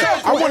 just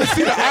because I want to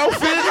see the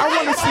outfit. I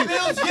want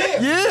to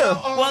see. Yeah.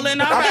 Well,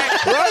 then, all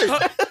right. Right.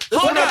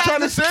 Hold what I'm on.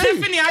 trying to say.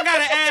 Tiffany, I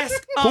gotta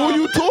ask. Who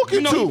you talking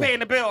you know to? You paying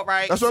the bill,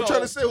 right? That's what I'm So-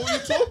 trying to say. Who you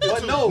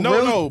talking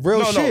to?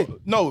 real shit.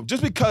 No,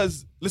 just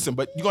because, listen,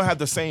 but you're gonna have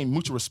the same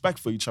mutual respect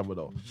for each other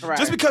though. Right.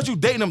 Just because you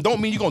dating them don't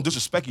mean you're gonna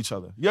disrespect each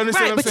other. You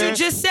understand Right, what but I'm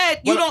saying? you just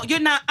said you're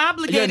not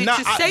obligated You're not-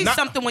 to say not-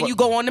 something when but- you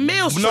go on the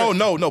meal strip.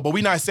 No, but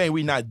we're not saying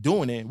we're not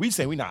doing it. We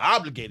saying we're not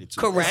obligated to.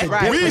 Correct.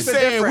 Right. We It's a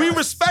saying we difference.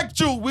 respect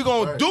you, we're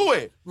gonna do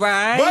it.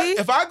 Right. But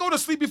if I go to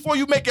sleep before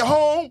you make it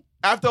home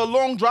after a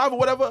long drive or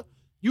whatever,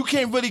 you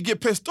can't really get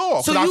pissed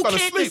off. so 'cause you I fell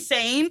can't the asleep.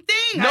 same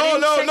thing. I No,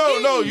 didn't no, check no,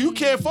 in. no. You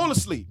can't fall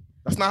asleep.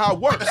 That's not how it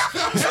works.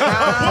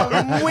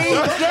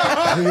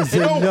 Nigga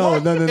said It don't no,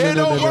 work. no, no, no, It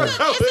no, don't no, work.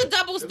 It's a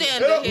double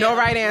standard here. No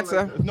right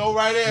answer. No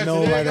right answer.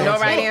 No right No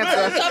right It's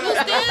answer. a double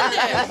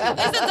standard.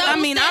 It's a double I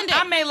mean, standard.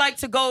 I may like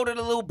to go to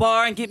the little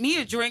bar and get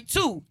me a drink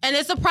too. And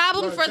it's a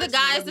problem for the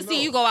guys to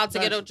see you go out to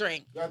get a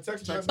drink.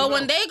 But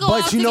when they go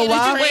out But to you know get a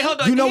why? drink, Wait,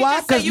 hold on. You know Can you why?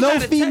 just say Because you no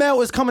gotta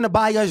female is coming to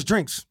buy us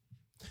drinks.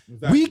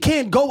 We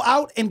can't go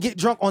out and get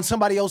drunk on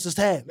somebody else's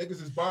tab. Niggas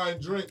is buying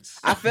drinks.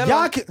 I feel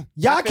Y'all him.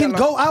 can feel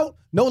go out,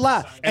 no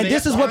lie. And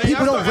this is what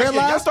people don't Y'all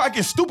realize. start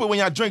getting stupid when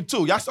y'all drink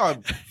too. Y'all start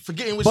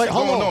forgetting what But shit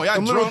hold going on. on. Y'all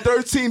Them little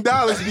drunk.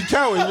 $13 be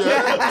counting,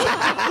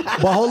 yeah.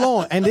 But hold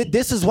on, and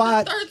this is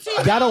why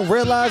 $13. y'all don't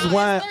realize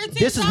why. $13.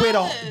 This is where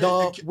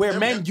where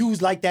men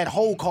use like that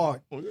whole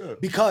card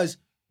because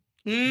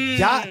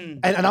y'all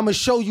and I'm gonna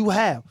show you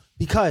how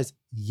because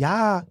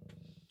y'all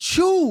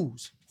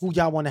choose who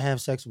y'all want to have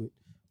sex with.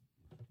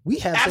 We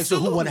have sex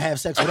with who want to have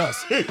sex with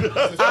us.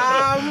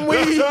 I'm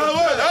weak.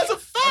 That's a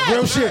fact.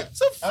 Real shit.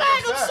 It's a fact.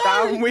 I'm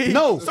sorry. I'm weak.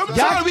 No,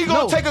 Sometimes we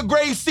gonna no. take a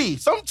grade C.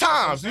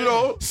 Sometimes, you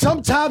know.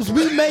 Sometimes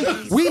we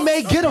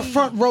may get a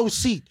front row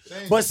seat,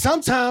 but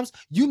sometimes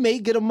you may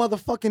get a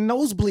motherfucking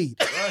nosebleed.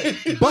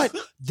 But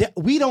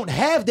we don't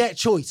have that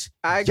choice.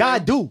 I agree. Y'all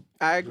do.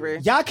 I agree.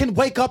 Y'all can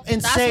wake up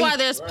and that's say why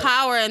there's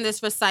power in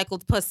this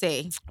recycled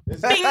pussy.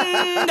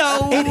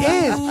 Bingo. it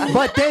is.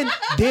 But then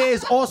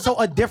there's also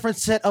a different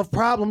set of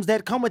problems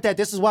that come with that.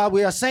 This is why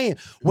we are saying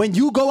when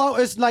you go out,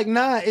 it's like,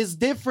 nah, it's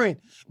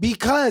different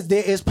because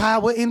there is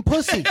power in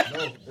pussy.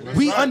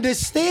 We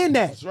understand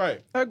that. That's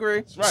right.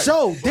 Agree. That's right.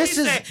 So this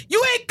He is said,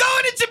 you ain't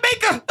going to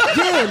Jamaica.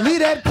 yeah, leave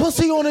that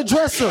pussy on the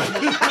dresser.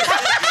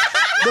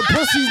 The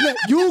pussy's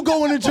you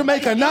going to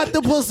Jamaica, not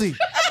the pussy.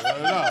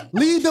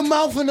 Leave the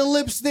mouth and the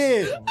lips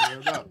there.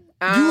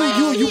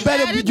 You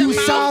better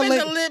use sign the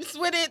language. lips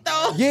with it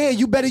though. Yeah,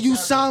 you better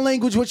use sign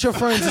language with your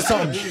friends or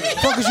something.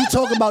 Fuck is you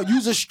talking about?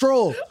 Use a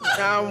straw.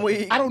 I'm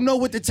weak. I don't know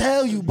what to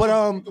tell you, but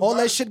all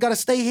that shit gotta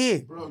stay here.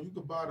 Bro, you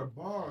could buy the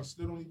bar and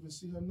still don't even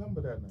see her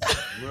number that night.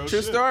 Real True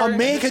shit. story. A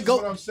man could This is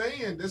what go. I'm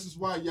saying. This is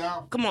why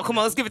y'all. Come on,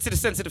 let's give it to the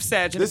sensitive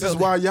Sag. This is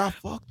why y'all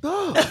fucked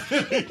up. So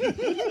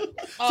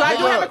I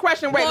do have a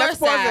question. Wait, Poor let's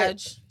pause Sag.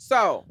 it.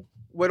 So,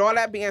 with all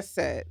that being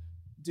said,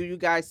 do you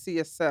guys see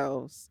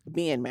yourselves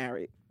being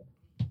married?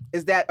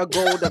 Is that a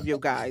goal of your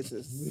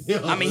guys's?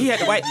 I mean, he had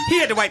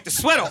to wipe the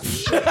sweat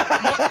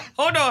off.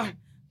 Hold on.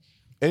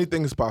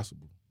 Anything is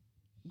possible.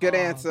 Good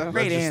answer. Let's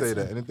Great just answer. say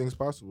that. Anything's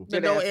possible. The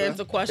Good no answer.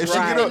 answer question. If she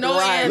Right. get The no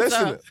right. answer.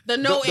 Listen, the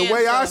no the answer.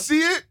 way I see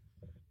it,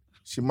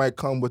 she might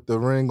come with the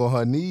ring on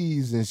her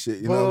knees and shit.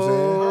 You know what I'm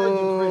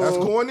saying? That's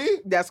corny.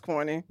 That's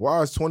corny.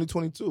 Wow, it's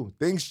 2022.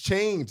 Things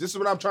change. This is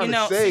what I'm trying You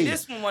know, to say. see,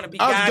 this one want to be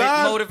Us guided,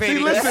 guys, motivated.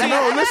 see, listen,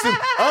 listen.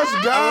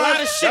 Us guys. A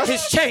lot of shit that's-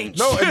 has changed.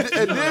 No,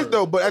 it is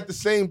though. But at the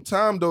same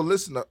time, though,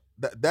 listen.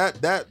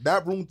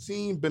 That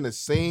routine been the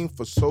same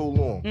for so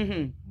long.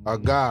 Mm-hmm. A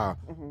guy,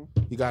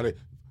 you got to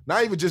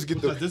not even just get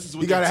the. Because this is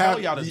what you they gotta tell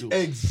have y'all to do.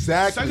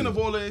 Exactly. Second of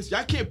all is,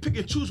 y'all can't pick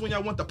and choose when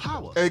y'all want the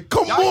power. Hey,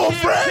 come Y'all on,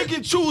 can't Fred. pick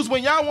and choose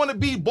when y'all want to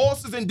be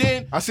bosses and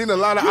then I seen a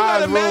lot of you eyes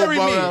gotta roll marry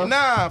me. around.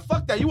 Nah,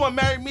 fuck that. You want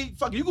to marry me?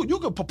 Fuck you. You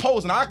could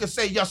propose and I could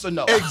say yes or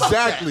no.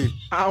 Exactly.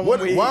 I'm What?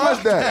 weak. Why is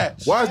Fuck that?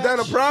 that. Why is that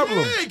a problem?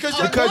 Yeah,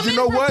 Because you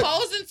know what?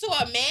 Proposing to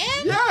a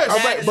man? Yes. All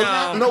right, but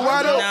No. you know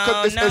why though?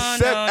 Because No, it's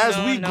set no, as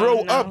no, we no,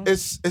 grow no. up.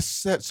 It's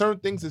set. Certain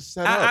things is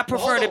set I up.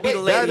 prefer to be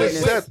the That lady.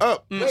 is in this. set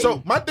up.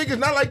 So my thing is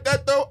not like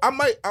that though. I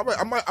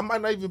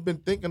might not even been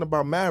thinking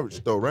about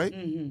marriage though, right?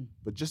 Mm-hmm.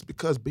 But just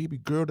because baby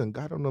girl done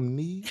got on them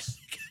knees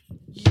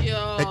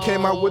Yo. and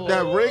came out with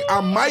that ring,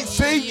 I might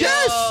say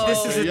yes.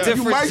 This is a Yeah.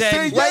 different You might day.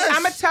 say Wait, yes.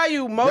 I'm gonna tell you,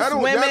 Y'all most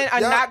don't- women y'all-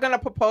 are y'all- not gonna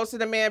propose to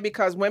the man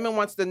because women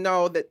wants to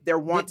know that they're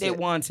wanted. They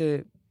want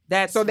to.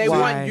 That's so they why.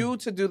 want you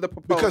to do the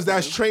proposal. Because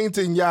that's trained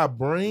in your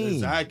brain.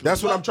 Exactly.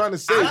 That's what I'm trying to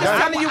say. I'm just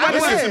That's- telling you what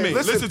it Listen to is. me.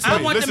 Listen Listen to I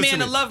me. want the Listen man to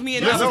to me. love me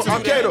Listen, enough to do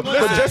okay, that. though,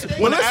 but just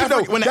when the, listen,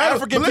 though, when the that-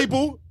 African but li-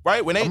 people,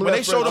 right? When I'm they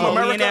gonna showed let them Fred talk. We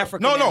in America,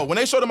 Africa no, now. when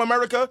they showed them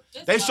America,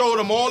 they showed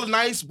them all the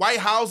nice White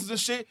Houses and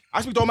shit.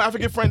 I speak to all my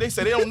African friends. They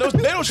said they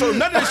don't show them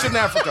none of this shit in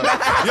Africa.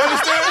 You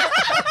understand?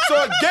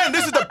 So again,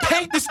 this is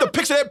the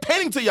picture they're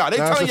painting to y'all. They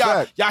That's telling a y'all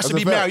fact. y'all That's should a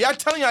be fact. married. Y'all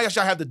telling y'all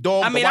should have the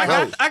dog. I mean, the I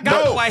White House.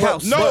 got the White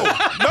House.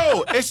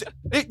 No,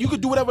 you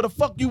could do whatever the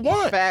fuck you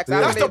want. Facts, I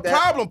That's the believe that.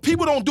 problem.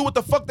 People don't do what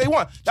the fuck they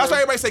want. That's why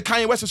everybody say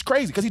Kanye West is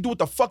crazy because he do what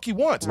the fuck he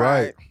wants.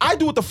 Right. I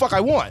do what the fuck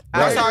I want.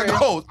 That's how it agree.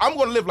 goes. I'm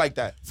gonna live like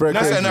that. Fred And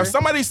I said, crazy. now if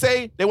somebody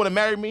say they want to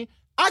marry me,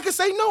 I can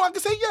say no. I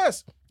can say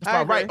yes. That's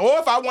I my right. agree. Or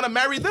if I want to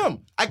marry them,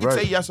 I can Right.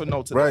 say yes or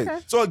no to Right.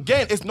 them. So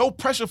again, it's no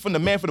pressure from the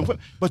man for the women.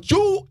 But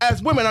you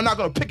as women are not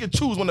gonna pick and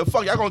choose when the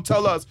fuck y'all gonna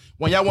tell us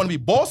when y'all want to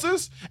be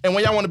bosses and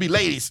when y'all want to be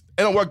ladies.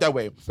 It don't work that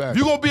way. Facts. If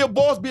you gonna be a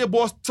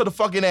boss to the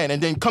fucking end,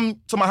 and then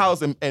come to my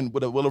house and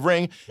with a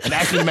ring and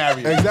ask me to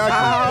marry you.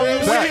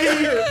 Exactly.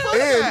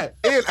 Fuck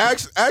And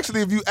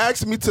actually, if you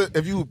ask me to,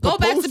 if you Go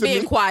back propose to to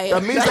being me, quiet.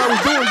 that means I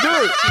was doing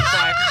good.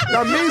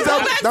 That means Go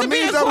back that to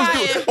means being I was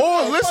quiet. doing.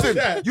 Or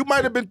listen, you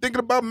might have been thinking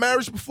about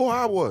marriage before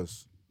I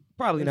was.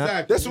 Probably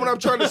not. That's what I'm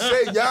trying to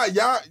say.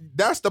 Y'all,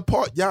 that's the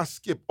part y'all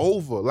skip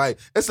over. Like,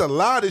 it's a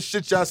lot of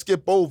shit y'all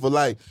skip over.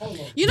 Like,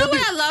 You know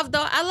what I love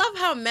though? I love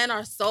how men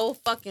are so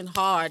fucking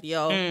hard,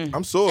 yo.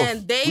 I'm soft.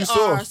 And they We are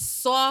soft.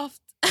 soft.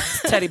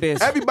 Teddy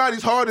bears.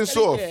 Everybody's hard and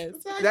soft.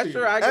 That's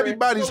true. I agree.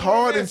 Everybody's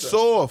hard and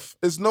soft.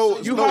 It's no.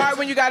 You no, hard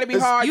when you gotta be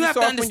it's- hard. You have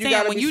to soft when you understand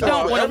gotta when be you soft.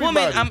 don't. When a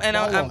woman,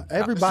 Everybody.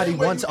 Everybody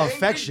wants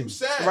affection.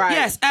 Right.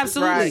 Yes,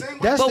 absolutely.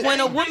 Right. That's But the- when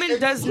a woman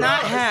does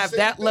not have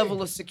that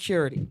level of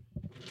security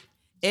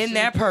in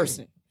that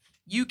person,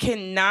 you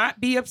cannot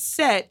be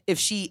upset if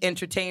she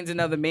entertains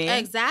another man.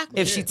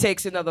 Exactly. If she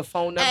takes another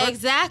phone number.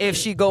 Exactly. If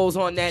she goes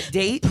on that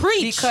date.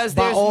 Preach. Because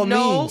By there's all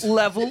no means.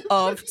 level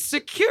of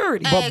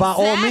security. But by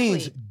all Exactly.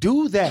 means,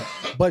 do that.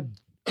 But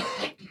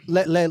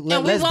let's we be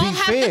won't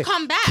have to fair.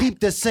 come back. Keep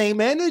the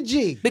same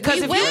energy. Because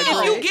We if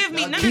will. you give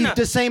me Keep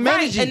the same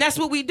right, energy. and that's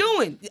what we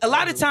doing. A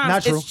lot of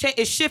Not times true.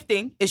 it's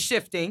shifting. It's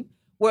shifting.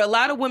 Where a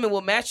lot of women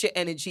will match your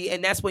energy,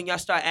 and that's when y'all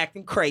start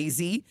acting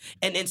crazy,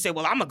 and then say,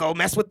 "Well, I'm gonna go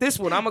mess with this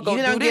one. I'm gonna go You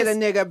do don't this." get a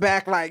nigga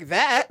back like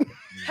that. And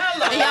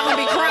y'all gonna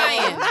be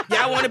crying.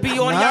 Y'all want to be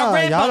on Nah, y'all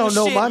red y'all bubble don't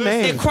know shit my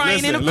man. and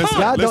crying in a Listen,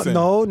 car. Y'all don't. Listen.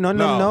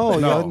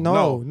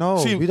 No. No.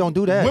 See, we don't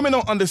do that. Women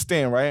don't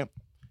understand, right?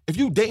 If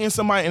you dating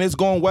somebody and it's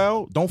going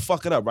well, don't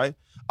fuck it up, right?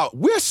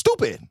 We're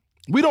stupid.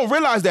 We don't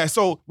realize that.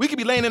 So we could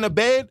be laying in a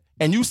bed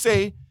and you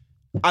say,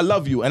 I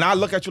love you. And I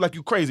look at you like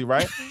you crazy,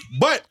 right?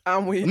 But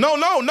I'm weak.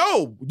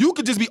 no. You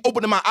could just be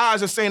opening my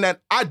eyes and saying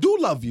that I do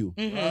love you.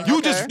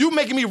 You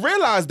making me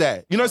realize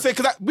that. You know what I'm saying?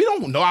 Because we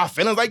don't know our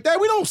feelings like that.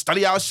 We don't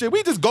study our shit.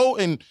 We just go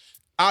and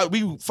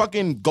we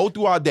fucking go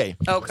through our day.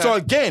 Okay. So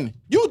again,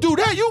 you do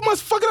that, you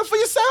must fuck it up for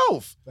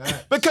yourself.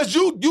 Because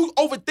you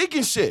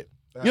overthinking shit.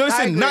 You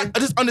understand? I agree. I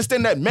just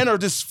understand that men are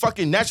just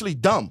fucking naturally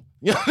dumb.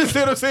 You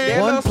understand what I'm saying?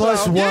 They're 1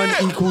 plus slow. 1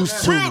 Yeah.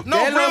 equals 2. Real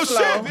They're a little shit.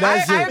 slow.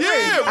 That's I it. agree.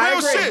 Yeah, I real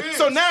agree. shit. saying?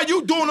 So now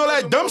you doing all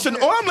that dumb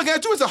shit. All I'm looking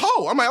at you is a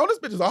hoe. I'm like, oh, this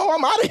bitch is a hoe.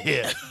 I'm out of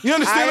here. You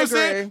understand what I'm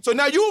saying? agree. So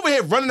now you over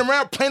here running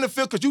around playing the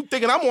field because you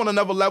thinking I'm on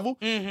another level,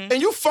 and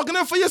you fucking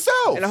it for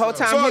yourself. And the whole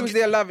time he was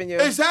there loving you.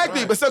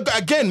 Exactly. But so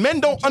again, men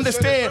don't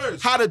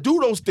understand how to do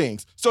those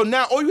things. So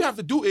now all you have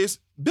to do is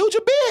build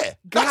your bed.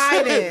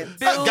 Guidance.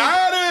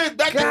 Guidance.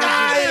 Back to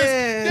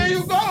guidance. There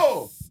you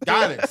go.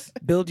 Guidance.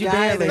 Build your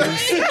bed, ladies.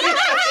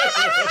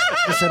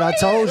 I said, I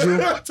told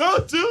you. I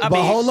told you.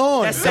 But hold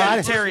on. That's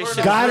sanitary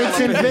shit. Guidance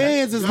in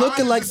Vans is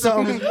looking like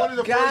something.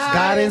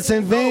 Guidance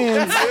in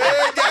Vans.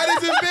 Yeah,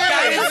 guidance in bed.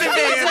 Guidance in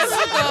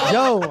bed.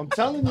 Yo, I'm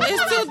telling you.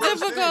 It's too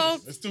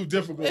difficult. It's too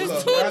difficult. It's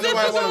Look, too now nobody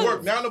want to difficult.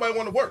 work. Now nobody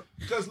want to work.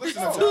 Because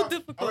listen, It's too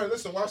difficult. All right,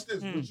 listen, watch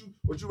this.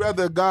 Would you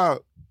rather a guy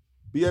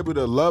be able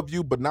to love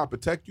you but not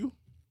protect you?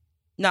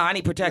 No, I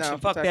need protection. No,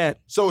 Fuck protection. that.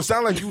 So it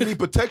sounds like you need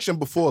protection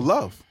before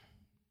love.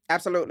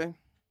 Absolutely.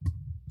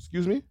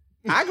 Excuse me?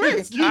 I agree.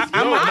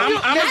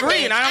 I'm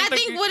agreeing. I I don't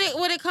think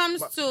what it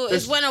comes to it's-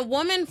 is when a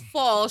woman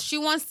falls, she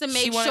wants to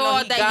make wanna know sure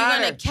he that got you're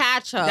her. gonna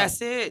catch her.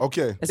 That's it.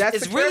 Okay. That's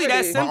It's really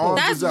that security. simple.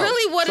 arms That's is out.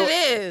 really what So- it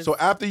is. So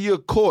after you're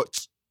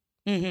caught,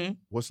 Mm-hmm.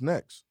 what's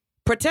next?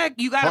 Protect.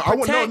 You gotta I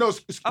want protect. no.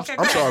 Okay, I'm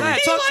go ahead, sorry. Go ahead.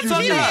 He Talk wants to you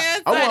me. to Go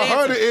answer. I want ahead,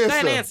 her to Go ahead,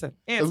 answer. answer.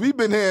 Because we've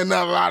been hearing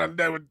a lot of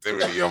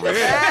negativity over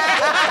here.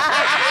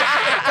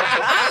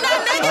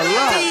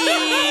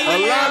 A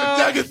lot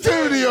of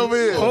negativity over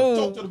here.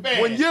 Talk to the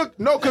band. When you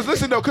because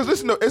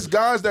listen, it's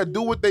guys that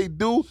do what they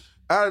do.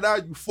 Out of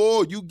that, you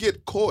fall, you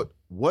get caught.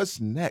 What's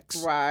next?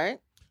 Right.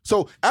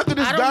 So after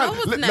this I don't guy, know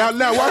what's now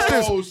next. watch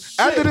this. Oh, shit.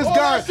 After this All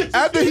guy, that shit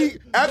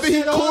after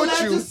he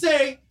caught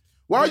you,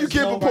 why you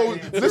can't no propose?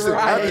 right answer. Listen,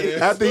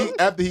 Right.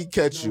 after he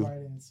catch you,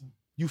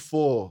 you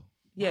fall.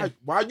 Yeah.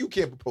 Why you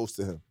can't propose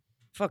to him?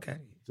 Fuck out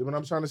of here. See what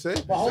I'm trying to say?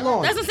 But hold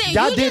on. That's what I'm saying.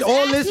 Y'all You did just all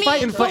asked this me-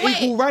 fighting for but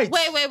wait, equal rights.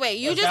 Wait.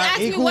 You just asked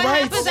me equal what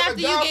rights. happens after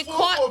you get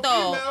caught,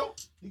 though.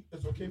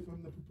 It's okay for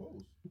him to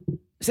propose.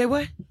 Say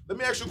what? Let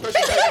me ask you a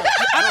question.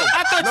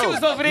 I thought you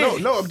was over there.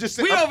 No, I'm just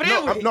saying. We over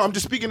there with it. I'm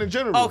just speaking in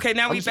general. Okay,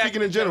 now I'm we just back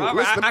speaking in in general. All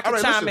right, Listen, I can all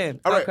right, chime listen. in.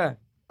 All right. Okay.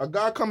 A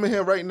guy coming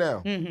here right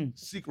now, Mm-hmm.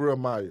 secret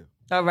admirer.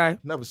 All right.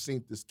 Never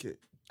seen this kid.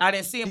 I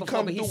didn't see him He before,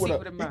 come but through he's with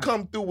secret he admirer.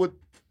 come through with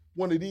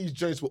one of these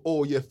joints with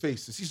all your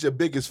faces. He's your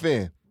biggest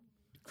fan.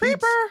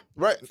 Creeper.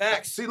 Right.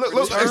 Facts. See, look,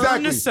 Earn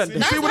exactly. the Sunday.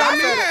 You see That's what I what I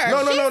mean? heard. No,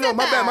 She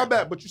said my that.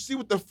 bad. But you see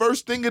what the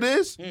first thing it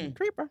is?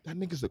 Creeper. That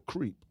nigga's a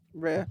creep.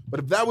 Real.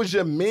 But if that was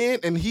your man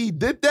and he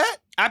did that,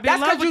 I be in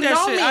That's love 'cause with you that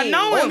know shit. I me.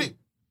 know him. only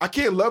I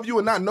can't love you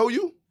and not know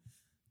you.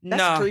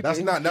 That's creepy. That's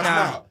not. That's Nah.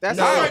 not. That's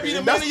That not- might be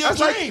the man of your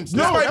like- dreams.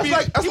 No, This might that's be-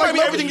 like he might be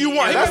loving- everything you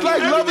want. He That's might like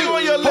be everything loving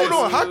on your Hold list.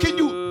 on. How can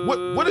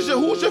you? What is your?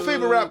 Who's your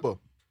favorite rapper?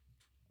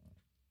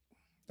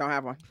 Don't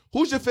have one.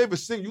 Who's your favorite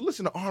singer? You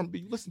listen to R&B.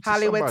 You listen to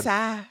Hollywood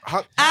somebody.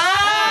 Ty.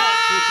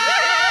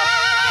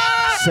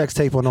 Sex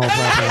tape on all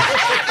platforms.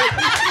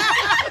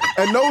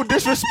 And no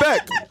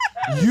disrespect,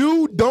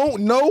 you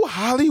don't know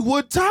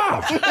Hollywood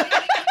Top.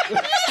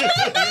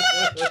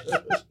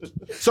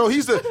 So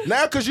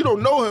now because you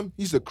don't know him,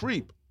 he's a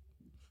creep.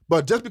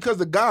 But just because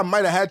the guy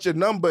might have had your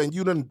number and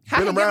you done How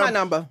been you get around. my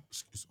number?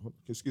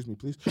 Excuse me,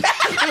 please.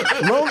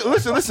 No,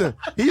 listen.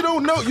 You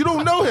don't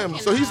know him,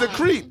 so he's a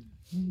creep.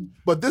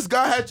 But this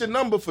guy had your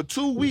number for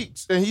 2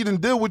 weeks and he didn't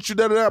deal with you.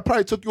 That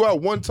probably took you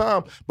out one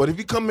time. But if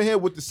you come in here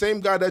with the same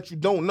guy that you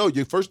don't know,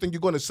 your first thing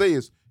you're going to say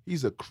is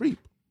he's a creep.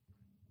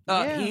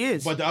 He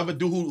is. But the other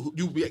dude who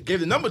you gave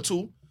the number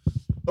to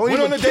Don't went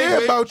even on a date care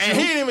with, about and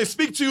you. he didn't even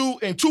speak to you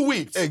in 2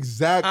 weeks.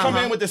 Exactly. Come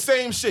in with the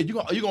same shit. You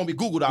gonna be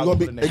Googled out You gonna over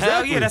be- the next.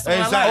 Hell yeah, that's what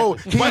I like. Oh,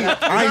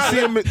 I ain't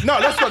seen him. No,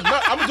 that's what. No,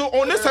 I'm doing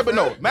on this type of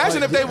note.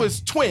 Imagine if they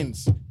was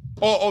twins,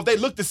 or if they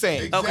looked the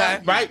same. Okay.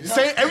 Right.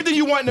 Same. Everything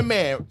you want in a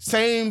man.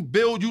 Same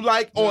build you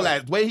like. All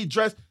that. Way he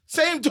dressed.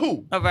 Same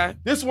dude. All right.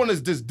 This one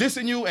is just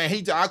dissing you,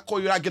 and I call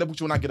you, and I get up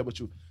with you, and I get up with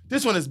you.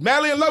 This one is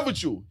madly in love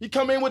with you. He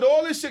come in with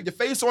all this shit, your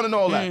face on and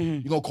all that.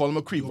 You gonna call him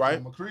a creep, right?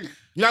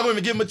 You're not gonna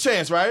even give him a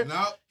chance, right?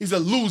 No. He's a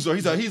loser.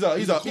 He's a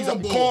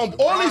cornball. calm.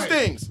 All these Right.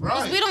 things.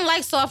 We don't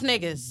like soft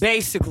niggas.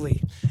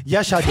 Basically.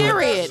 Yes, y'all do.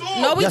 Period.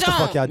 No, we Yes, the don't.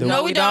 fuck y'all do.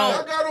 No, we we don't.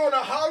 don't. got on a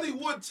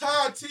Hollywood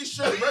Tie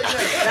t-shirt right now.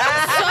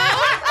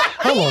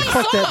 Hold on,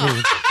 fuck that soft.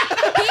 mean.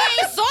 He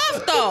ain't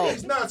soft though.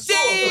 He's not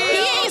soft.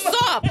 He ain't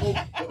soft.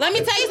 Let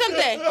me tell you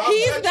something.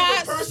 He's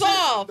not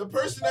soft. The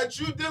person that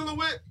you're dealing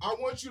with, I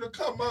want you to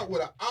come out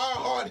with an I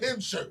Heart Him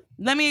shirt.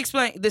 Let me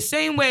explain. The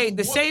same way. Hey,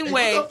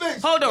 look up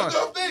face. Hold on. Look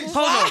up face.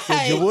 Hold on.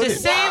 Why? You The wouldn't.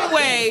 same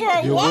way.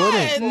 For You what?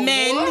 wouldn't.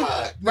 Men,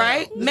 What?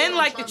 right? Now, Men this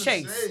like is to what I'm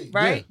trying chase, say.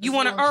 right? Yeah. You This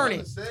want is to what I'm earn trying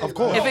it. to say. Of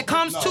course. If it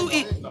comes too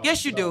no,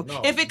 yes, you do.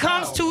 If it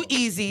comes too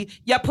easy,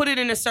 y'all put it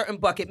in a certain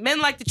bucket. Men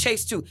like to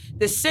chase too.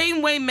 The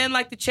same way men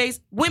like to chase,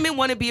 women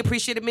want to be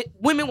appreciated.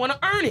 Women want to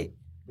earn it.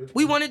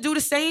 We want to do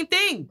the same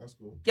thing. That's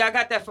cool. Y'all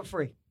got that for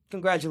free.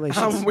 Congratulations.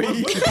 I'm weak.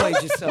 You played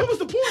yourself. What was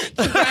the point?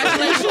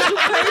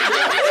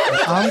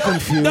 I'm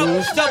confused.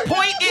 The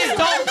point is,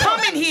 don't come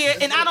in here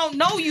and I don't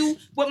know you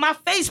with my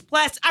face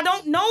plastered. I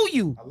don't know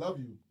you. I love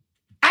you.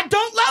 I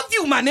don't love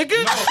you, my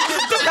nigga.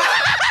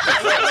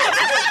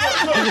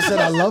 Nigga said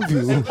I love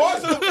you. In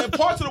parts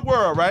of the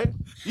world, right?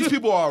 These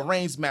people are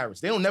arranged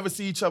marriage. They don't never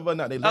see each other.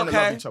 No, they learn to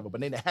love each other,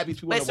 but they're the happiest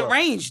people But in it's the world.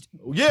 arranged.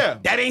 Yeah.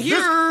 That ain't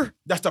here.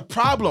 That's the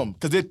problem,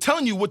 because they're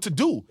telling you what to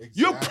do.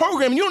 You're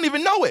programmed. You don't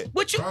even know it.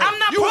 What you? I'm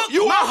not.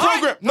 You my are heart-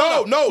 programmed.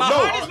 No. My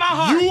heart is my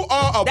heart. You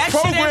are a That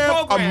shit ain't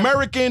programmed programmed.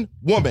 American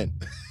woman.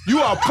 You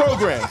are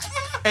programmed.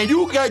 And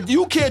you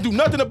can't do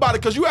nothing about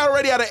it because you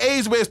already at an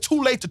age where it's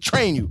too late to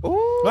train you.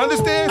 You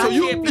understand? I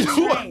can't be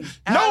trained.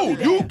 I no, don't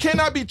do you that.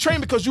 cannot be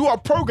trained because you are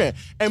programmed.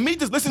 And me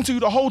just listening to you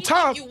the whole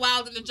time. You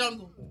wild in the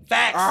jungle.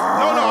 Facts. No,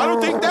 I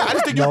don't think that. I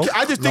just think No,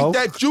 think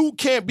that you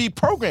can't be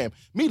programmed.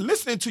 Me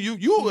listening to you,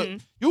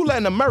 you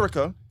letting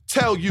America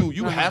tell you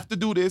have to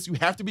do this, you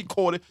have to be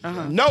courted.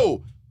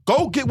 No,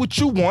 go get what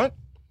you want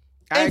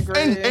and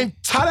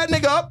tie that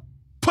nigga up.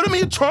 Put him in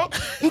your trunk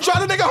and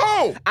drive the nigga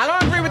home. I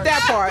don't agree with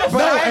that part. But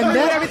No, I and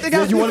agree with everything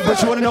else. you want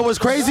to know what's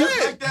crazy?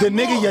 Yeah. The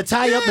nigga you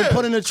tie up and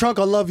put in the trunk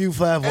will love you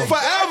forever.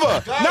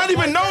 Forever. Not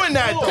even knowing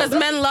that. Because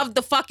men love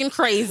the fucking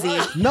crazy.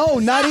 No,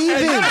 not And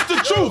even. that's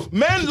the truth.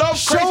 Men love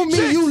crazy Show me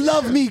chicks. you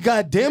love me,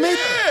 goddammit.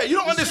 Yeah, you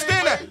don't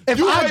understand that. If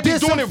you I might be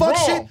did doing some it fuck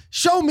wrong. shit,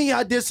 show me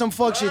I did some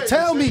fuck shit.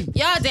 Tell me.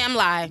 Y'all damn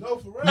lie.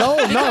 No,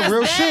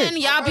 real Then shit.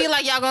 y'all be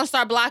like, y'all gonna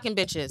start blocking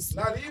bitches.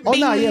 Oh,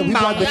 nah, yeah, we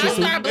block Y'all bitches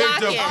too. start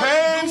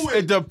blocking.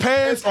 It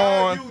depends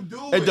on.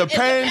 It It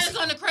depends. depends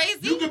on the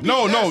crazy.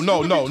 No.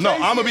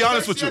 I'm gonna be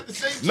honest with you.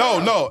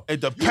 No. It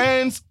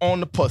depends on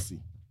the pussy.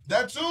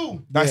 That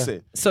too. That's Yeah.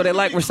 it. So they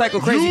like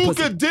recycle crazy You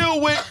pussy. could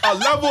deal with a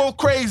level of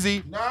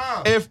crazy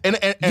Nah. if and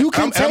You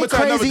can I'ma take tell you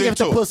another crazy thing if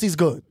the too. pussy's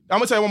good. I'm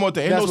gonna tell you one more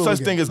thing. Ain't That's no what we such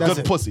get. thing as That's good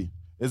it. pussy.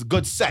 It's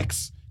good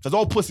sex. Because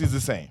all pussy is the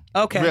same.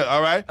 Okay. Real,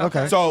 all right?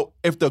 Okay. So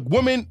if the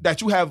woman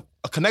that you have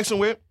a connection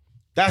with,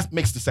 that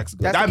makes the sex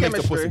good. That's that the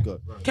makes the pussy chemistry.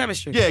 good.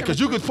 Chemistry. Yeah, because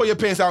you could pull your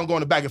pants out and go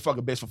in the back and fuck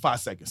a bitch for 5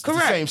 seconds. It's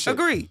Correct. the same shit.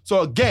 Agreed.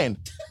 So again,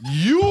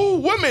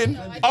 you women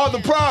are the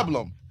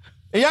problem.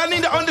 And y'all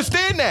need to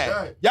understand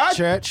that. Y'all,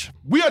 Church.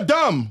 we are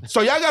dumb.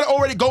 So y'all gotta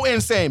already go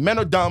in saying men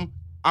are dumb.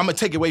 I'm gonna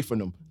take it away from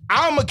them.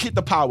 I'm gonna get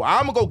the power.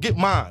 I'm gonna go get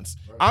mines.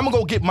 I'm gonna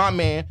go get my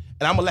man,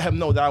 and I'm gonna let him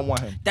know that I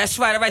want him. That's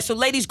right. All right. So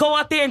ladies, go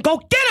out there and go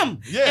get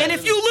them. Yeah. And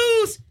if you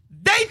lose,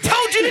 they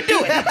told you to do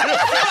it.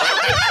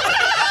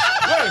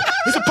 Hey,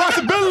 it's a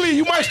possibility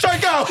you might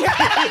strike out.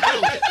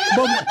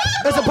 But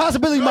there's a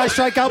possibility you might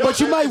strike out, but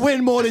you might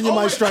win more than you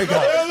might strike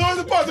out. There's always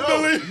a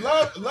possibility.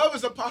 Love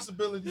is a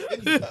possibility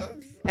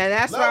anytime. And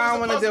that's why I don't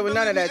want to deal with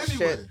none of that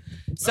shit.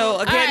 So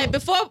All again, right,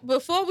 before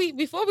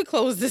we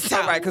close this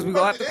out, all right, because we're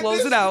gonna have to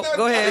close it out.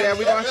 Go ahead. Yeah,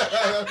 we going I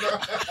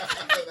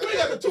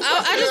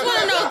just want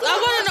to know. I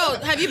want to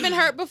know. Have you been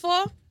hurt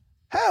before?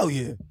 Hell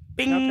yeah.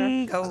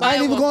 Bingo. I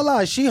ain't even gonna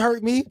lie. She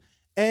hurt me,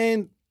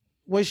 and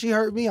when she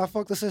hurt me, I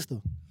fucked her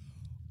sister.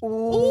 Ooh.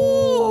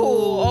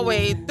 Oh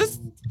wait. This.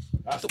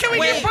 Can we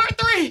get part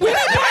 3?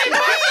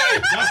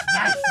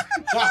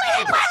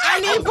 I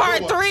need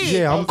part 3.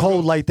 Yeah, I'm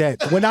cold like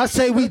that. When I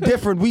say we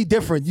different, we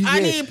different. You, I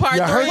yeah, need part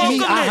you hurt three. me,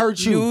 Welcome I to hurt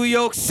you. New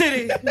York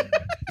City.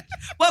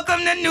 Welcome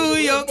to New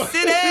York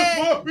City.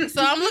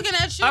 So I'm looking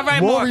at you. All right,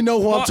 Maury Mark.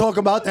 know who I'm Mark. talking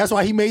about. That's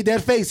why he made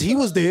that face. He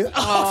was there.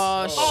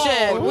 Oh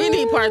shit. We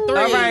need part 3.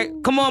 All right,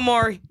 come on,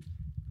 Maury.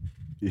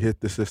 You hit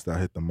the sister, I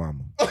hit the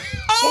mama.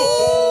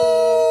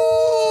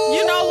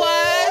 You know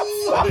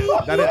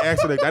what? That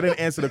didn't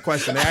answer the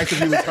question. They asked if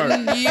he was hurt.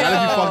 Not if you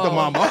fucked the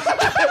mama.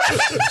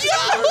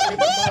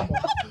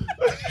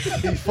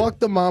 He fucked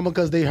the mama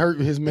because they hurt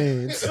his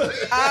mans.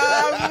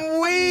 I'm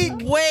weak.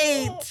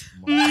 Wait.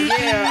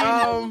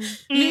 Yeah.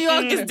 New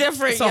York is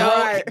different, So yo.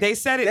 Right. they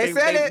said it. They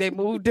said it. They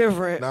moved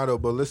different. Nah, though,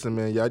 but listen,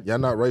 man, y'all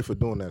not right for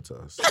doing that to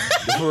us.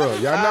 For real,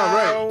 y'all not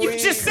right. You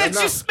just said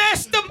you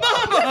smashed the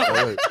mama.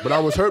 Oh, wait. But I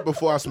was hurt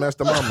before I smashed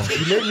the mama.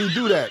 You made me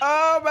do that.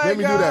 Oh my made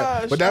me do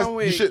that. gosh, But that's I'm you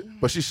weak. should.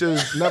 But she should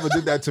never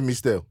did that to me.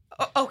 Still.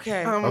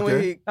 Okay. I'm Okay.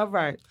 weak. All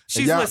right. And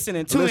She's y'all-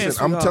 listening. Tune in. Listen,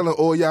 I'm sweetheart. telling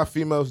all y'all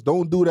females,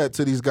 don't do that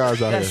to these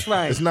guys out That's here.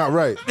 right. It's not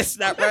right. It's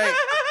not right.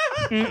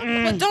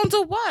 But don't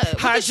do what? What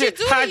Hide did she your,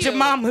 do hide to your you?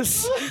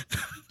 mamas.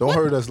 Don't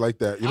hurt us like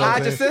that. You know what Hide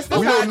I'm your saying? sisters,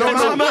 We don't hide know. your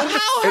No, mama.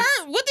 How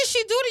hurt? What did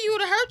she do to you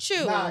to hurt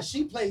you? Nah,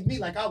 she played me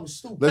like I was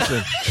stupid.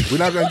 Listen, we're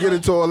not gonna get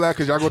into all that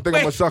because y'all gonna think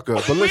I'm a Wait. sucker.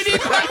 But We listen,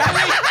 need part 3.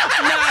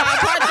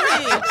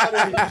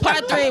 Nah, part 3.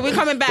 Part 3. We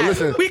coming back. but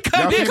listen, We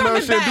come- y'all we females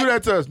coming shouldn't back. do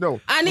that to us. No,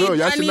 I need- no,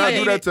 y'all I should need not it.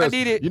 do that to I us.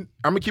 need it. I'm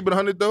gonna keep it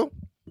 100 though.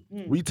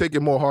 We take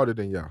it more harder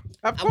than y'all.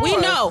 Of course. We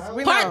know.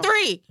 We Part know.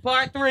 3.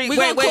 Part 3. We Wait,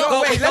 gonna close-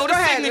 go, Wait, go let's to go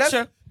ahead.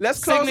 signature.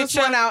 Let's close this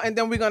Signature. one out, and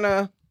then we're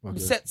gonna.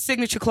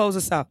 Signature close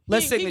us out.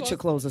 Let He signature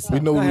goes- close us out. We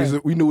Go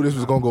ahead. we knew this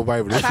was gonna go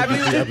viral. This Have should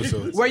be 3 you?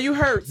 episodes. Were you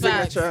hurt?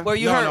 Facts. Signature. Were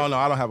you hurt? No,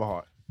 I don't have a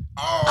heart.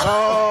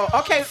 Oh,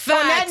 okay. On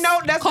that Facts.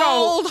 note, let's go.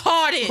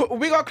 Cold-hearted.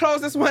 We're gonna close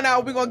this one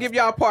out. We're gonna give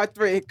y'all part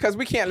 3 because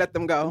we can't let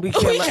them go. We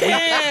can't. We let-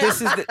 can't. This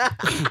is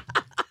the.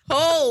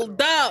 Hold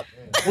up.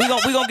 we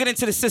gonna get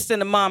into the sister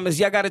and the mamas.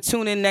 Y'all gotta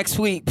tune in next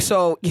week.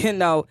 So you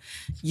know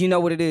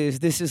what it is.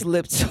 This is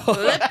Lip Talk.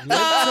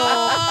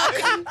 Talk.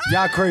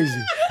 Y'all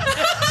crazy.